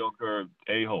mediocre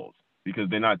a-holes because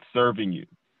they're not serving you.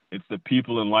 It's the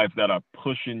people in life that are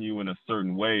pushing you in a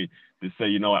certain way to say,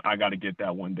 you know what, I got to get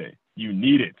that one day. You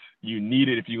need it. You need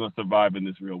it if you're going to survive in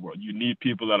this real world. You need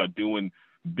people that are doing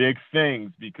big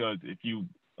things because if you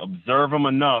observe them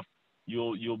enough,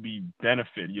 you'll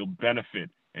benefit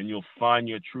and you'll find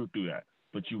your truth through that.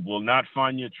 But you will not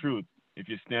find your truth if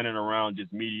you're standing around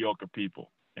just mediocre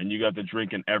people and you got the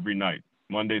drinking every night,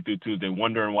 Monday through Tuesday,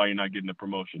 wondering why you're not getting a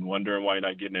promotion, wondering why you're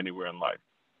not getting anywhere in life.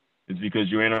 It's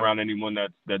because you ain't around anyone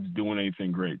that's doing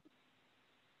anything great.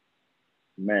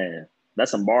 Man,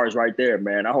 that's some bars right there,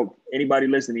 man. I hope anybody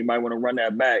listening, you might want to run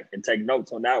that back and take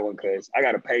notes on that one because I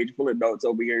got a page full of notes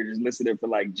over here just listening for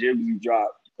like gems you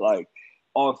dropped, like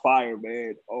on fire,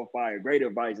 man, on fire. Great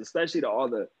advice, especially to all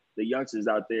the youngsters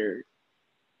out there,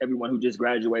 everyone who just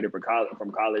graduated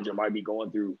from college or might be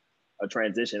going through a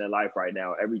transition in life right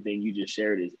now. Everything you just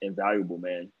shared is invaluable,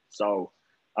 man. So,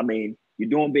 I mean, you're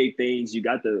doing big things. You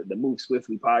got the Move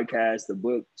Swiftly podcast. The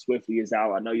book Swiftly is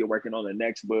out. I know you're working on the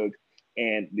next book,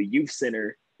 and the youth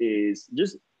center is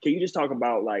just. Can you just talk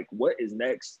about like what is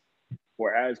next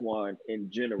for Aswan in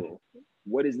general?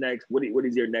 What is next? What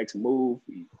is your next move?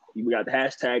 We got the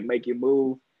hashtag Make Your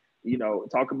Move. You know,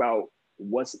 talk about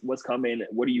what's coming.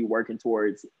 What are you working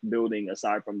towards building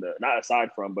not aside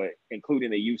from, but including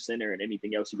the youth center and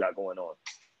anything else you got going on?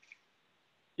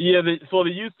 Yeah, the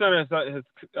youth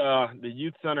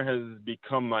center has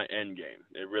become my end game.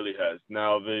 It really has.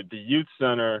 Now the youth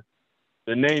center,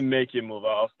 the name Make Your Move.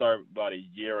 I'll start about a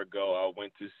year ago. I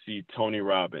went to see Tony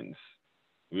Robbins.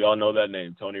 We all know that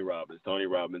name, Tony Robbins.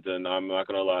 And I'm not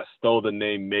gonna lie, I stole the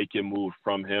name Make Your Move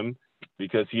from him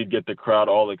because he'd get the crowd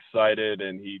all excited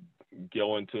and he'd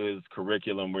go into his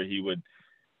curriculum where he would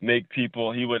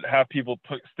have people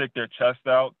stick their chest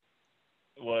out.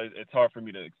 Well, it's hard for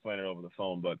me to explain it over the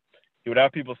phone, but he would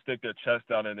have people stick their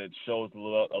chest out and it shows a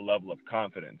level of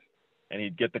confidence. And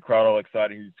he'd get the crowd all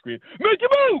excited. He'd scream, "Make your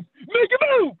move! Make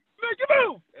your move! Make your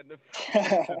move!"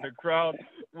 And the crowd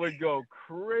would go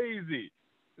crazy.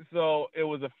 So it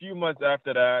was a few months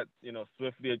after that, you know,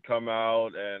 Swiftly had come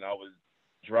out and I was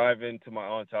driving to my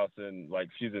aunt's house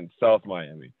she's in South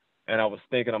Miami. And I was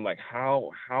thinking, I'm like,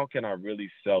 how can I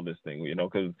really sell this thing? You know,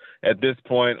 because at this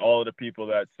point, all of the people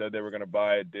that said they were going to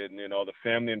buy it didn't, you know, the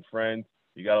family and friends,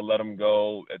 you got to let them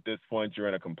go. At this point, you're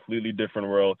in a completely different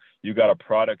world. You got a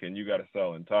product and you got to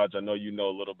sell. And Taj, I know you know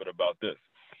a little bit about this.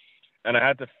 And I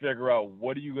had to figure out,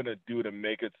 what are you going to do to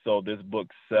make it so this book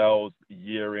sells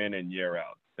year in and year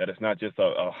out? That it's not just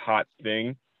a hot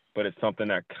thing, but it's something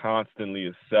that constantly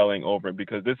is selling over.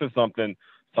 Because this is something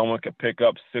someone could pick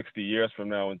up 60 years from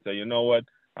now and say, you know what,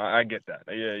 I get that.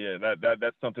 Yeah,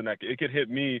 that's something that it could hit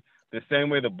me the same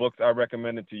way the books I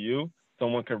recommended to you,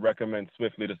 someone could recommend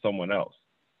Swiftly to someone else.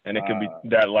 And it can be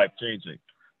that life-changing.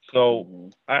 So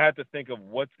I had to think of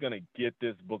what's going to get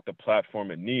this book the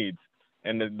platform it needs.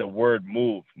 And the word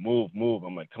move.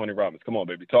 I'm like, Tony Robbins, come on,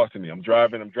 baby, talk to me. I'm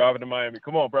driving to Miami.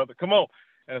 Come on, brother, come on.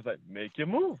 And it's like, make your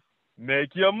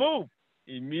move.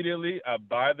 Immediately, I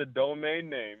buy the domain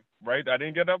name, right? I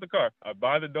didn't get out the car. I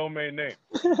buy the domain name.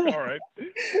 All right.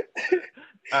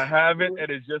 I have it, and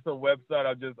it's just a website.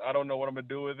 I don't know what I'm going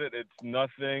to do with it. It's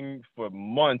nothing for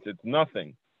months. It's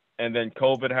nothing. And then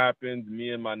COVID happens.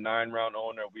 Me and my 9-round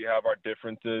owner, we have our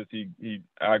differences. He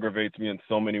aggravates me in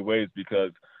so many ways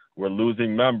because we're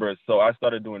losing members. So I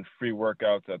started doing free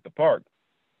workouts at the park.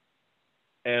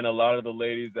 And a lot of the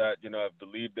ladies that, you know, have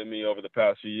believed in me over the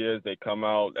past few years, they come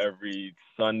out every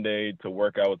Sunday to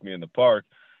work out with me in the park.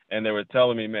 And they were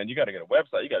telling me, man, you got to get a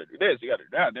website. You got to do this. You got to do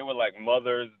that. They were like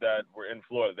mothers that were in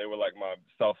Florida. They were like my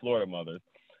South Florida mothers.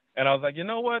 And I was like, you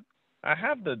know what? I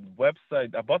have the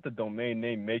website. I bought the domain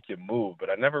name Make Your Move, but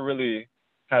I never really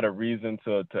had a reason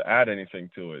to add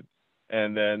anything to it.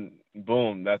 And then,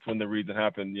 boom, that's when the reason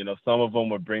happened. You know, some of them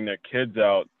would bring their kids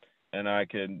out and I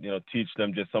could, you know, teach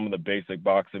them just some of the basic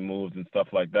boxing moves and stuff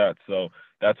like that. So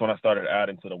that's when I started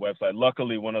adding to the website.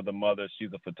 Luckily, one of the mothers,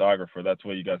 she's a photographer. That's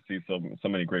where you guys see so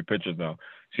many great pictures now.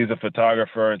 She's a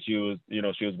photographer, and she was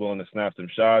willing to snap some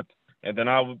shots. And then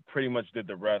I pretty much did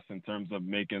the rest in terms of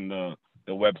making the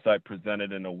website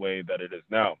presented in a way that it is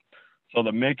now. So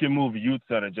the Make Your Move Youth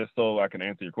Center, just so I can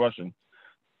answer your question,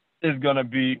 is going to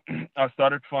be, I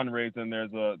started fundraising.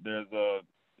 There's a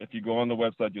if you go on the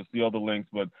website, you'll see all the links,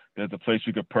 but there's a place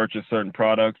you could purchase certain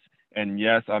products. And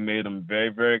yes, I made them very,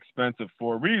 very expensive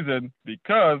for a reason,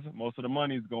 because most of the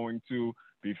money is going to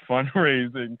be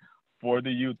fundraising for the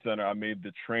youth center. I made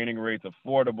the training rates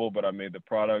affordable, but I made the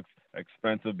products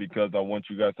expensive because I want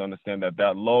you guys to understand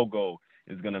that logo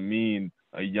is going to mean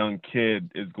a young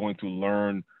kid is going to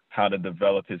learn how to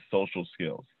develop his social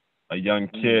skills. A young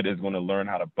kid is going to learn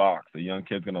how to box. A young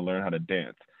kid's going to learn how to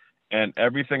dance. And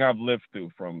everything I've lived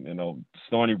through, from, you know,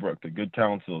 Stony Brook to Good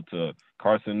Counsel to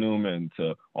Carson Newman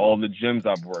to all the gyms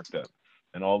I've worked at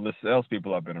and all the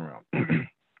salespeople I've been around.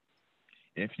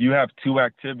 If you have two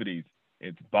activities,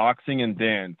 it's boxing and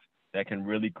dance, that can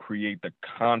really create the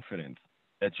confidence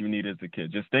that you need as a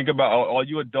kid. Just think about all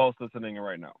you adults listening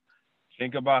right now.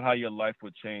 Think about how your life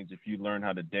would change if you learn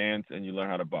how to dance and you learn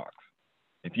how to box.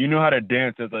 If you knew how to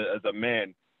dance as a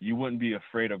man, you wouldn't be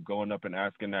afraid of going up and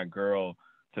asking that girl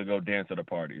to go dance at a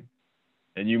party,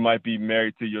 and you might be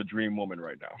married to your dream woman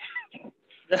right now.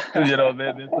 You know,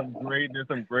 there's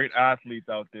some great athletes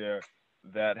out there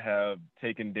that have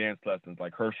taken dance lessons,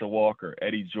 like Herschel Walker,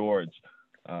 Eddie George,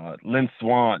 Lynn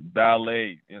Swan,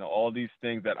 ballet, you know, all these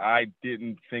things that I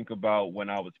didn't think about when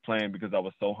I was playing because I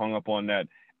was so hung up on that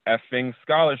effing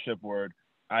scholarship word.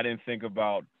 I didn't think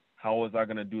about how was I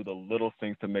going to do the little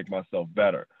things to make myself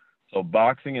better. So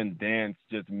boxing and dance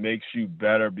just makes you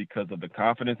better because of the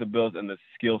confidence it builds and the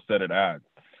skill set it adds.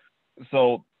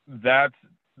 So that's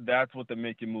what the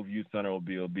Make Your Move Youth Center will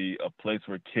be. It'll be a place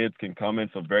where kids can come in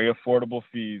for very affordable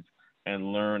fees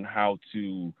and learn how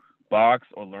to box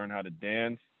or learn how to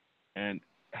dance and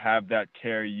have that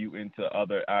carry you into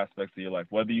other aspects of your life.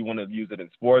 Whether you want to use it in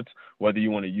sports, whether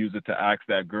you want to use it to ask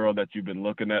that girl that you've been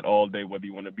looking at all day, whether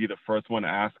you want to be the first one to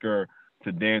ask her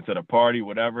to dance at a party,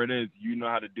 whatever it is, you know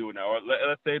how to do it now. Or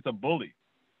let's say it's a bully.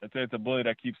 Let's say it's a bully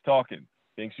that keeps talking,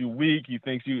 thinks you weak, he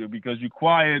thinks you, because you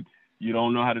quiet, you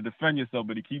don't know how to defend yourself,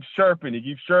 but he keeps chirping,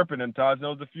 and Todd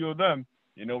knows a few of them.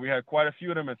 You know, we had quite a few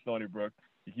of them at Stony Brook.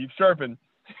 He keeps chirping,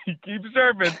 and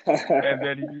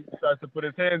then he starts to put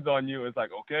his hands on you. It's like,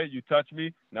 okay, you touch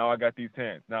me, now I got these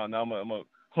hands. Now I'm a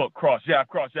hook, cross, jab,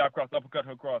 uppercut,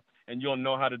 hook, cross, and you'll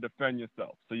know how to defend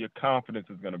yourself. So your confidence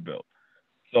is going to build.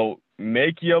 So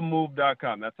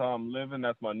makeyourmove.com. That's how I'm living.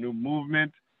 That's my new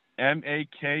movement.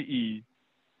 MakeYourmove.com.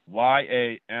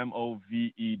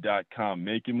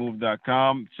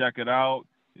 Makeyourmove.com. Check it out.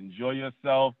 Enjoy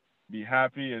yourself. Be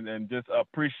happy, and just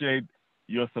appreciate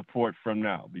your support from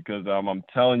now, because I'm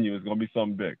telling you, it's gonna be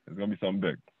something big. It's gonna be something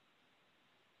big.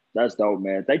 That's dope,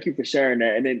 man. Thank you for sharing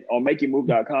that. And then on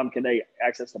makeyourmove.com, can they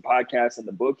access the podcast and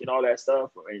the book and all that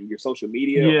stuff, and your social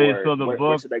media? Yeah. Or So the book.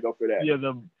 Where should they go for that?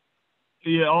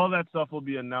 Yeah, all that stuff will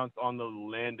be announced on the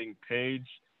landing page,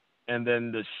 and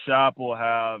then the shop will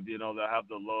have, they'll have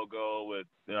the logo with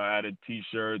added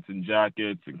T-shirts and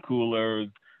jackets and coolers,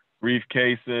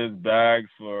 briefcases, bags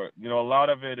for, a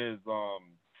lot of it is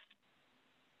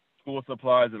school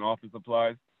supplies and office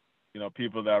supplies.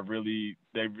 People that really,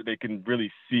 they can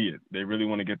really see it. They really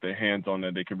want to get their hands on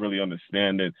it. They can really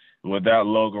understand it. With that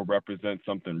logo represents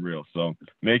something real. So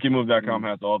makeyourmove.com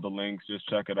has all the links. Just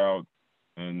check it out,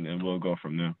 and we'll go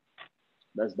from there.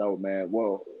 That's dope, man.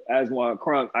 Well, Aswan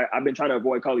Crunk, I've been trying to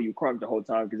avoid calling you Crunk the whole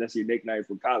time because that's your nickname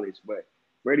from college. But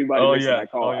for anybody listening, I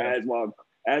call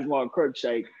Aswan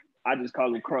Crookshank. I just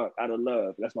call him Crunk out of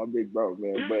love. That's my big bro,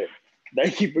 man. But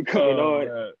thank you for coming on.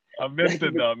 Man. I missed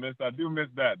it though. I do miss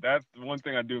that. That's one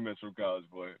thing I do miss from college,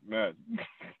 boy. Man.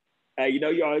 Hey,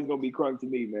 you're always gonna be Crunk to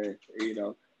me, man.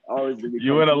 Always gonna be.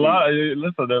 You and a lot.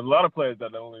 Listen, there's a lot of players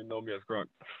that only know me as Crunk.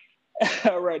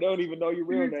 All right, don't even know your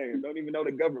real name. Don't even know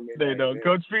the government. They don't. Man.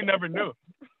 Coach Free never knew.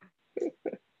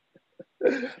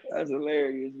 That's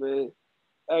hilarious, man.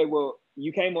 Hey, well,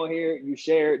 you came on here, you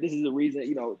shared. This is the reason,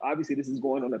 obviously this is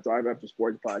going on the Thrive After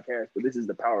Sports podcast, but this is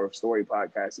the Power of Story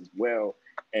podcast as well.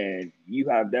 And you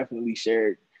have definitely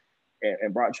shared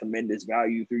and brought tremendous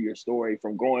value through your story,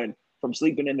 from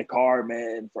sleeping in the car,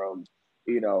 man, from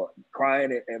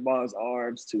crying in mom's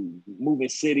arms, to moving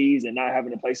cities and not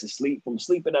having a place to sleep, from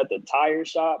sleeping at the tire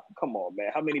shop. Come on,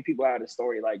 man. How many people had a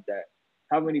story like that?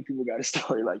 How many people got a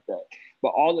story like that? But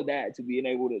all of that, to being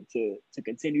able to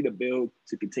continue to build,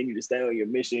 to continue to stay on your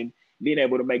mission, being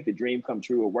able to make the dream come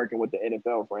true of working with the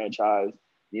NFL franchise,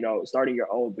 starting your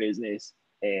own business,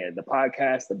 and the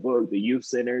podcast, the book, the youth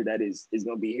center that is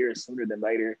going to be here sooner than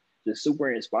later. Just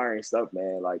super inspiring stuff,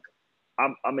 man. Like,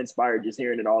 I'm inspired just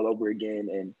hearing it all over again.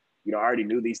 And, I already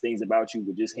knew these things about you,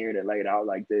 but just hearing it laid out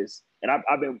like this. And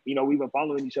I've been, we've been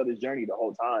following each other's journey the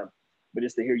whole time, but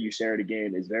just to hear you share it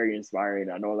again is very inspiring.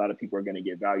 I know a lot of people are going to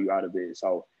get value out of it.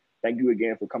 So thank you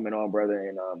again for coming on, brother.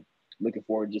 And looking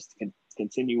forward just to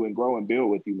continue and grow and build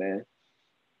with you, man.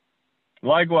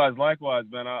 Likewise,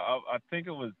 man. I think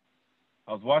I was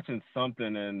watching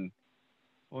something, and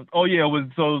it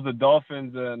was the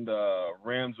Dolphins and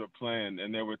Rams were playing,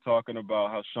 and they were talking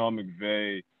about how Sean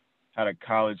McVay had a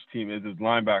college team, is his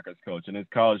linebackers coach, and his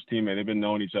college teammate, they've been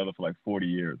knowing each other for like 40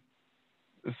 years.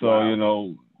 So,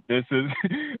 wow. This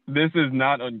is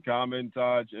not uncommon,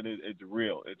 Taj. It's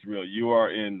real. It's real. You are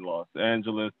in Los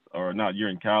Angeles, or not, you're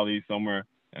in Cali somewhere,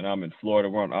 and I'm in Florida.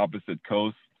 We're on opposite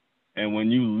coasts. And when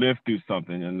you live through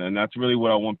something, and that's really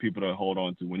what I want people to hold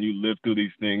on to, when you live through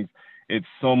these things, it's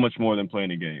so much more than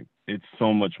playing a game. It's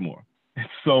so much more. It's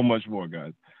so much more,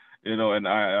 guys. And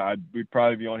we'd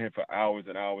probably be on here for hours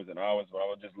and hours and hours, but I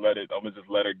would just let it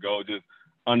go. Just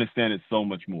understand it's so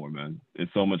much more, man.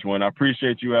 It's so much more. And I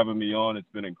appreciate you having me on. It's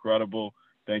been incredible.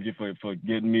 Thank you for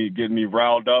getting me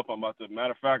riled up.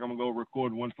 Matter of fact, I'm gonna go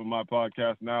record one for my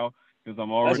podcast now, because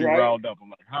I'm already riled up.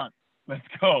 I'm like, hot. Let's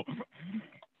go.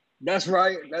 That's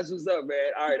right. That's what's up,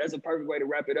 man. All right, that's a perfect way to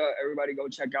wrap it up. Everybody go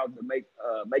check out the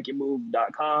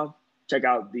makeyourmove.com. Check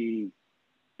out the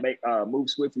Move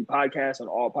Swiftly podcast on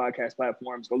all podcast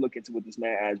platforms. Go look into what this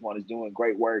man Aswan is doing.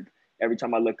 Great work. Every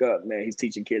time I look up, man, he's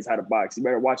teaching kids how to box. You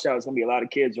better watch out. There's going to be a lot of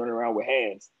kids running around with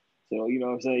hands. So, you know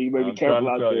what I'm saying? You better be I'm careful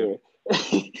trying to out tell there.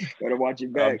 Better watch your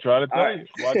back. I'm trying to All tell you.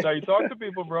 Watch how you talk to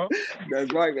people, bro.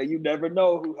 That's right, man. You never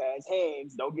know who has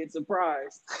hands. Don't get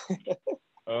surprised.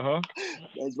 Uh-huh.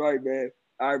 That's right, man.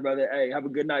 All right, brother. Hey, have a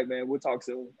good night, man. We'll talk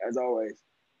soon, as always.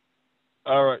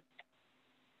 All right.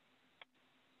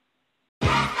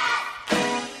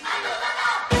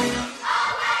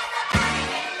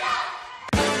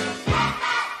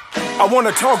 I want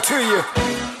to talk to you.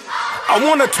 I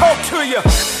want to talk to you.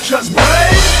 Just breathe.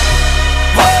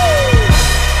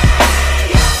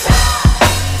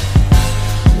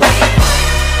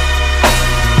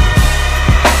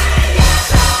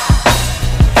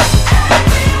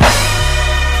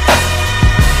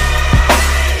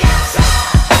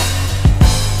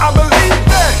 I believe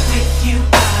that with you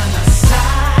by my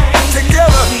side,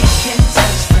 together we can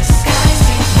touch the skies.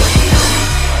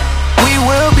 We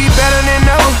will be better than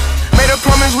ever. Made a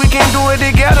promise we can do it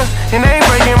together, and I ain't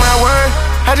breaking my word.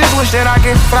 I just wish that I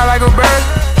could fly like a bird,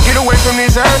 get away from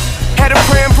this earth. Had to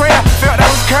pray and pray, I felt I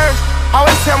was cursed.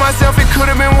 Always tell myself it could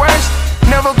have been worse.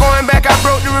 Never going back, I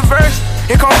broke the reverse.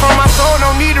 It come from my soul,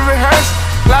 no need to rehearse.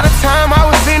 A lot of time I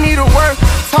was in need of work.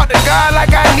 Talk to God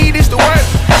like I need this to work.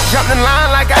 Jumped in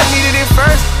line like I needed it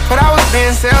first. But I was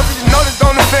being selfish. Know this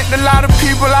don't affect a lot of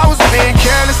people. I was being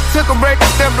careless. Took a break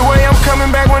and stepped away. I'm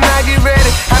coming back when I get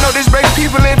ready. I know this breaks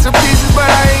people into pieces, but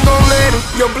I ain't gon' let it.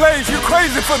 Yo, Blaze, you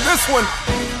crazy for this one.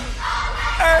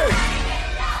 Hey,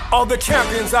 all the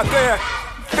champions out there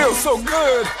feel so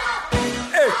good.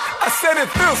 Hey, I said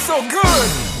it feels so good.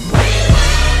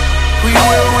 We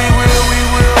will, we will, we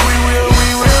will, we will, we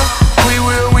will. We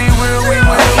will, we will, we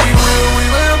will, we will, we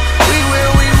will. We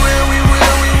will, we will, we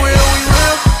will, we will, we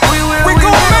will. We will, we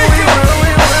gon' make it.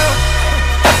 We will.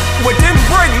 What didn't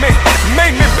break me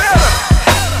made me better.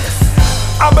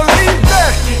 I believe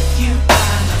that. With you by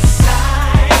my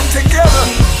side, together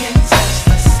we can touch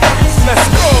the skies. Let's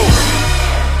go.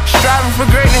 Striving for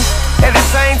greatness, at the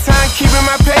same time keeping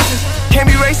my patience. Can't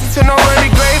be racing to no early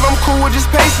grave, I'm cool with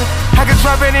just pacing. I can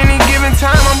drop at any given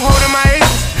time, I'm holding my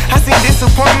aces. I seen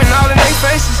disappointment all in their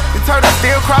faces. The turtle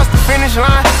still crossed the finish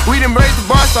line. We done break the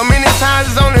bar so many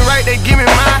times, it's only right they give me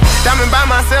mine. Diamond by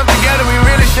myself, together we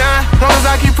really shine. Long as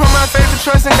I keep putting my faith and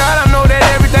trust in God, I know that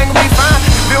everything will be fine.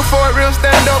 Built for it, real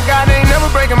stand up, God ain't never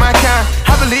breaking my kind.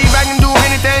 I believe I can do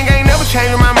anything, ain't never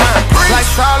changing my mind.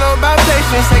 Life's all about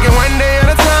patience, take it one day at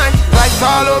a time. Life's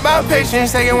all about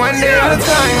patience, take it one day at a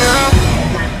time, girl.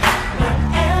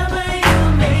 Whatever you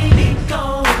may be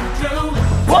going through,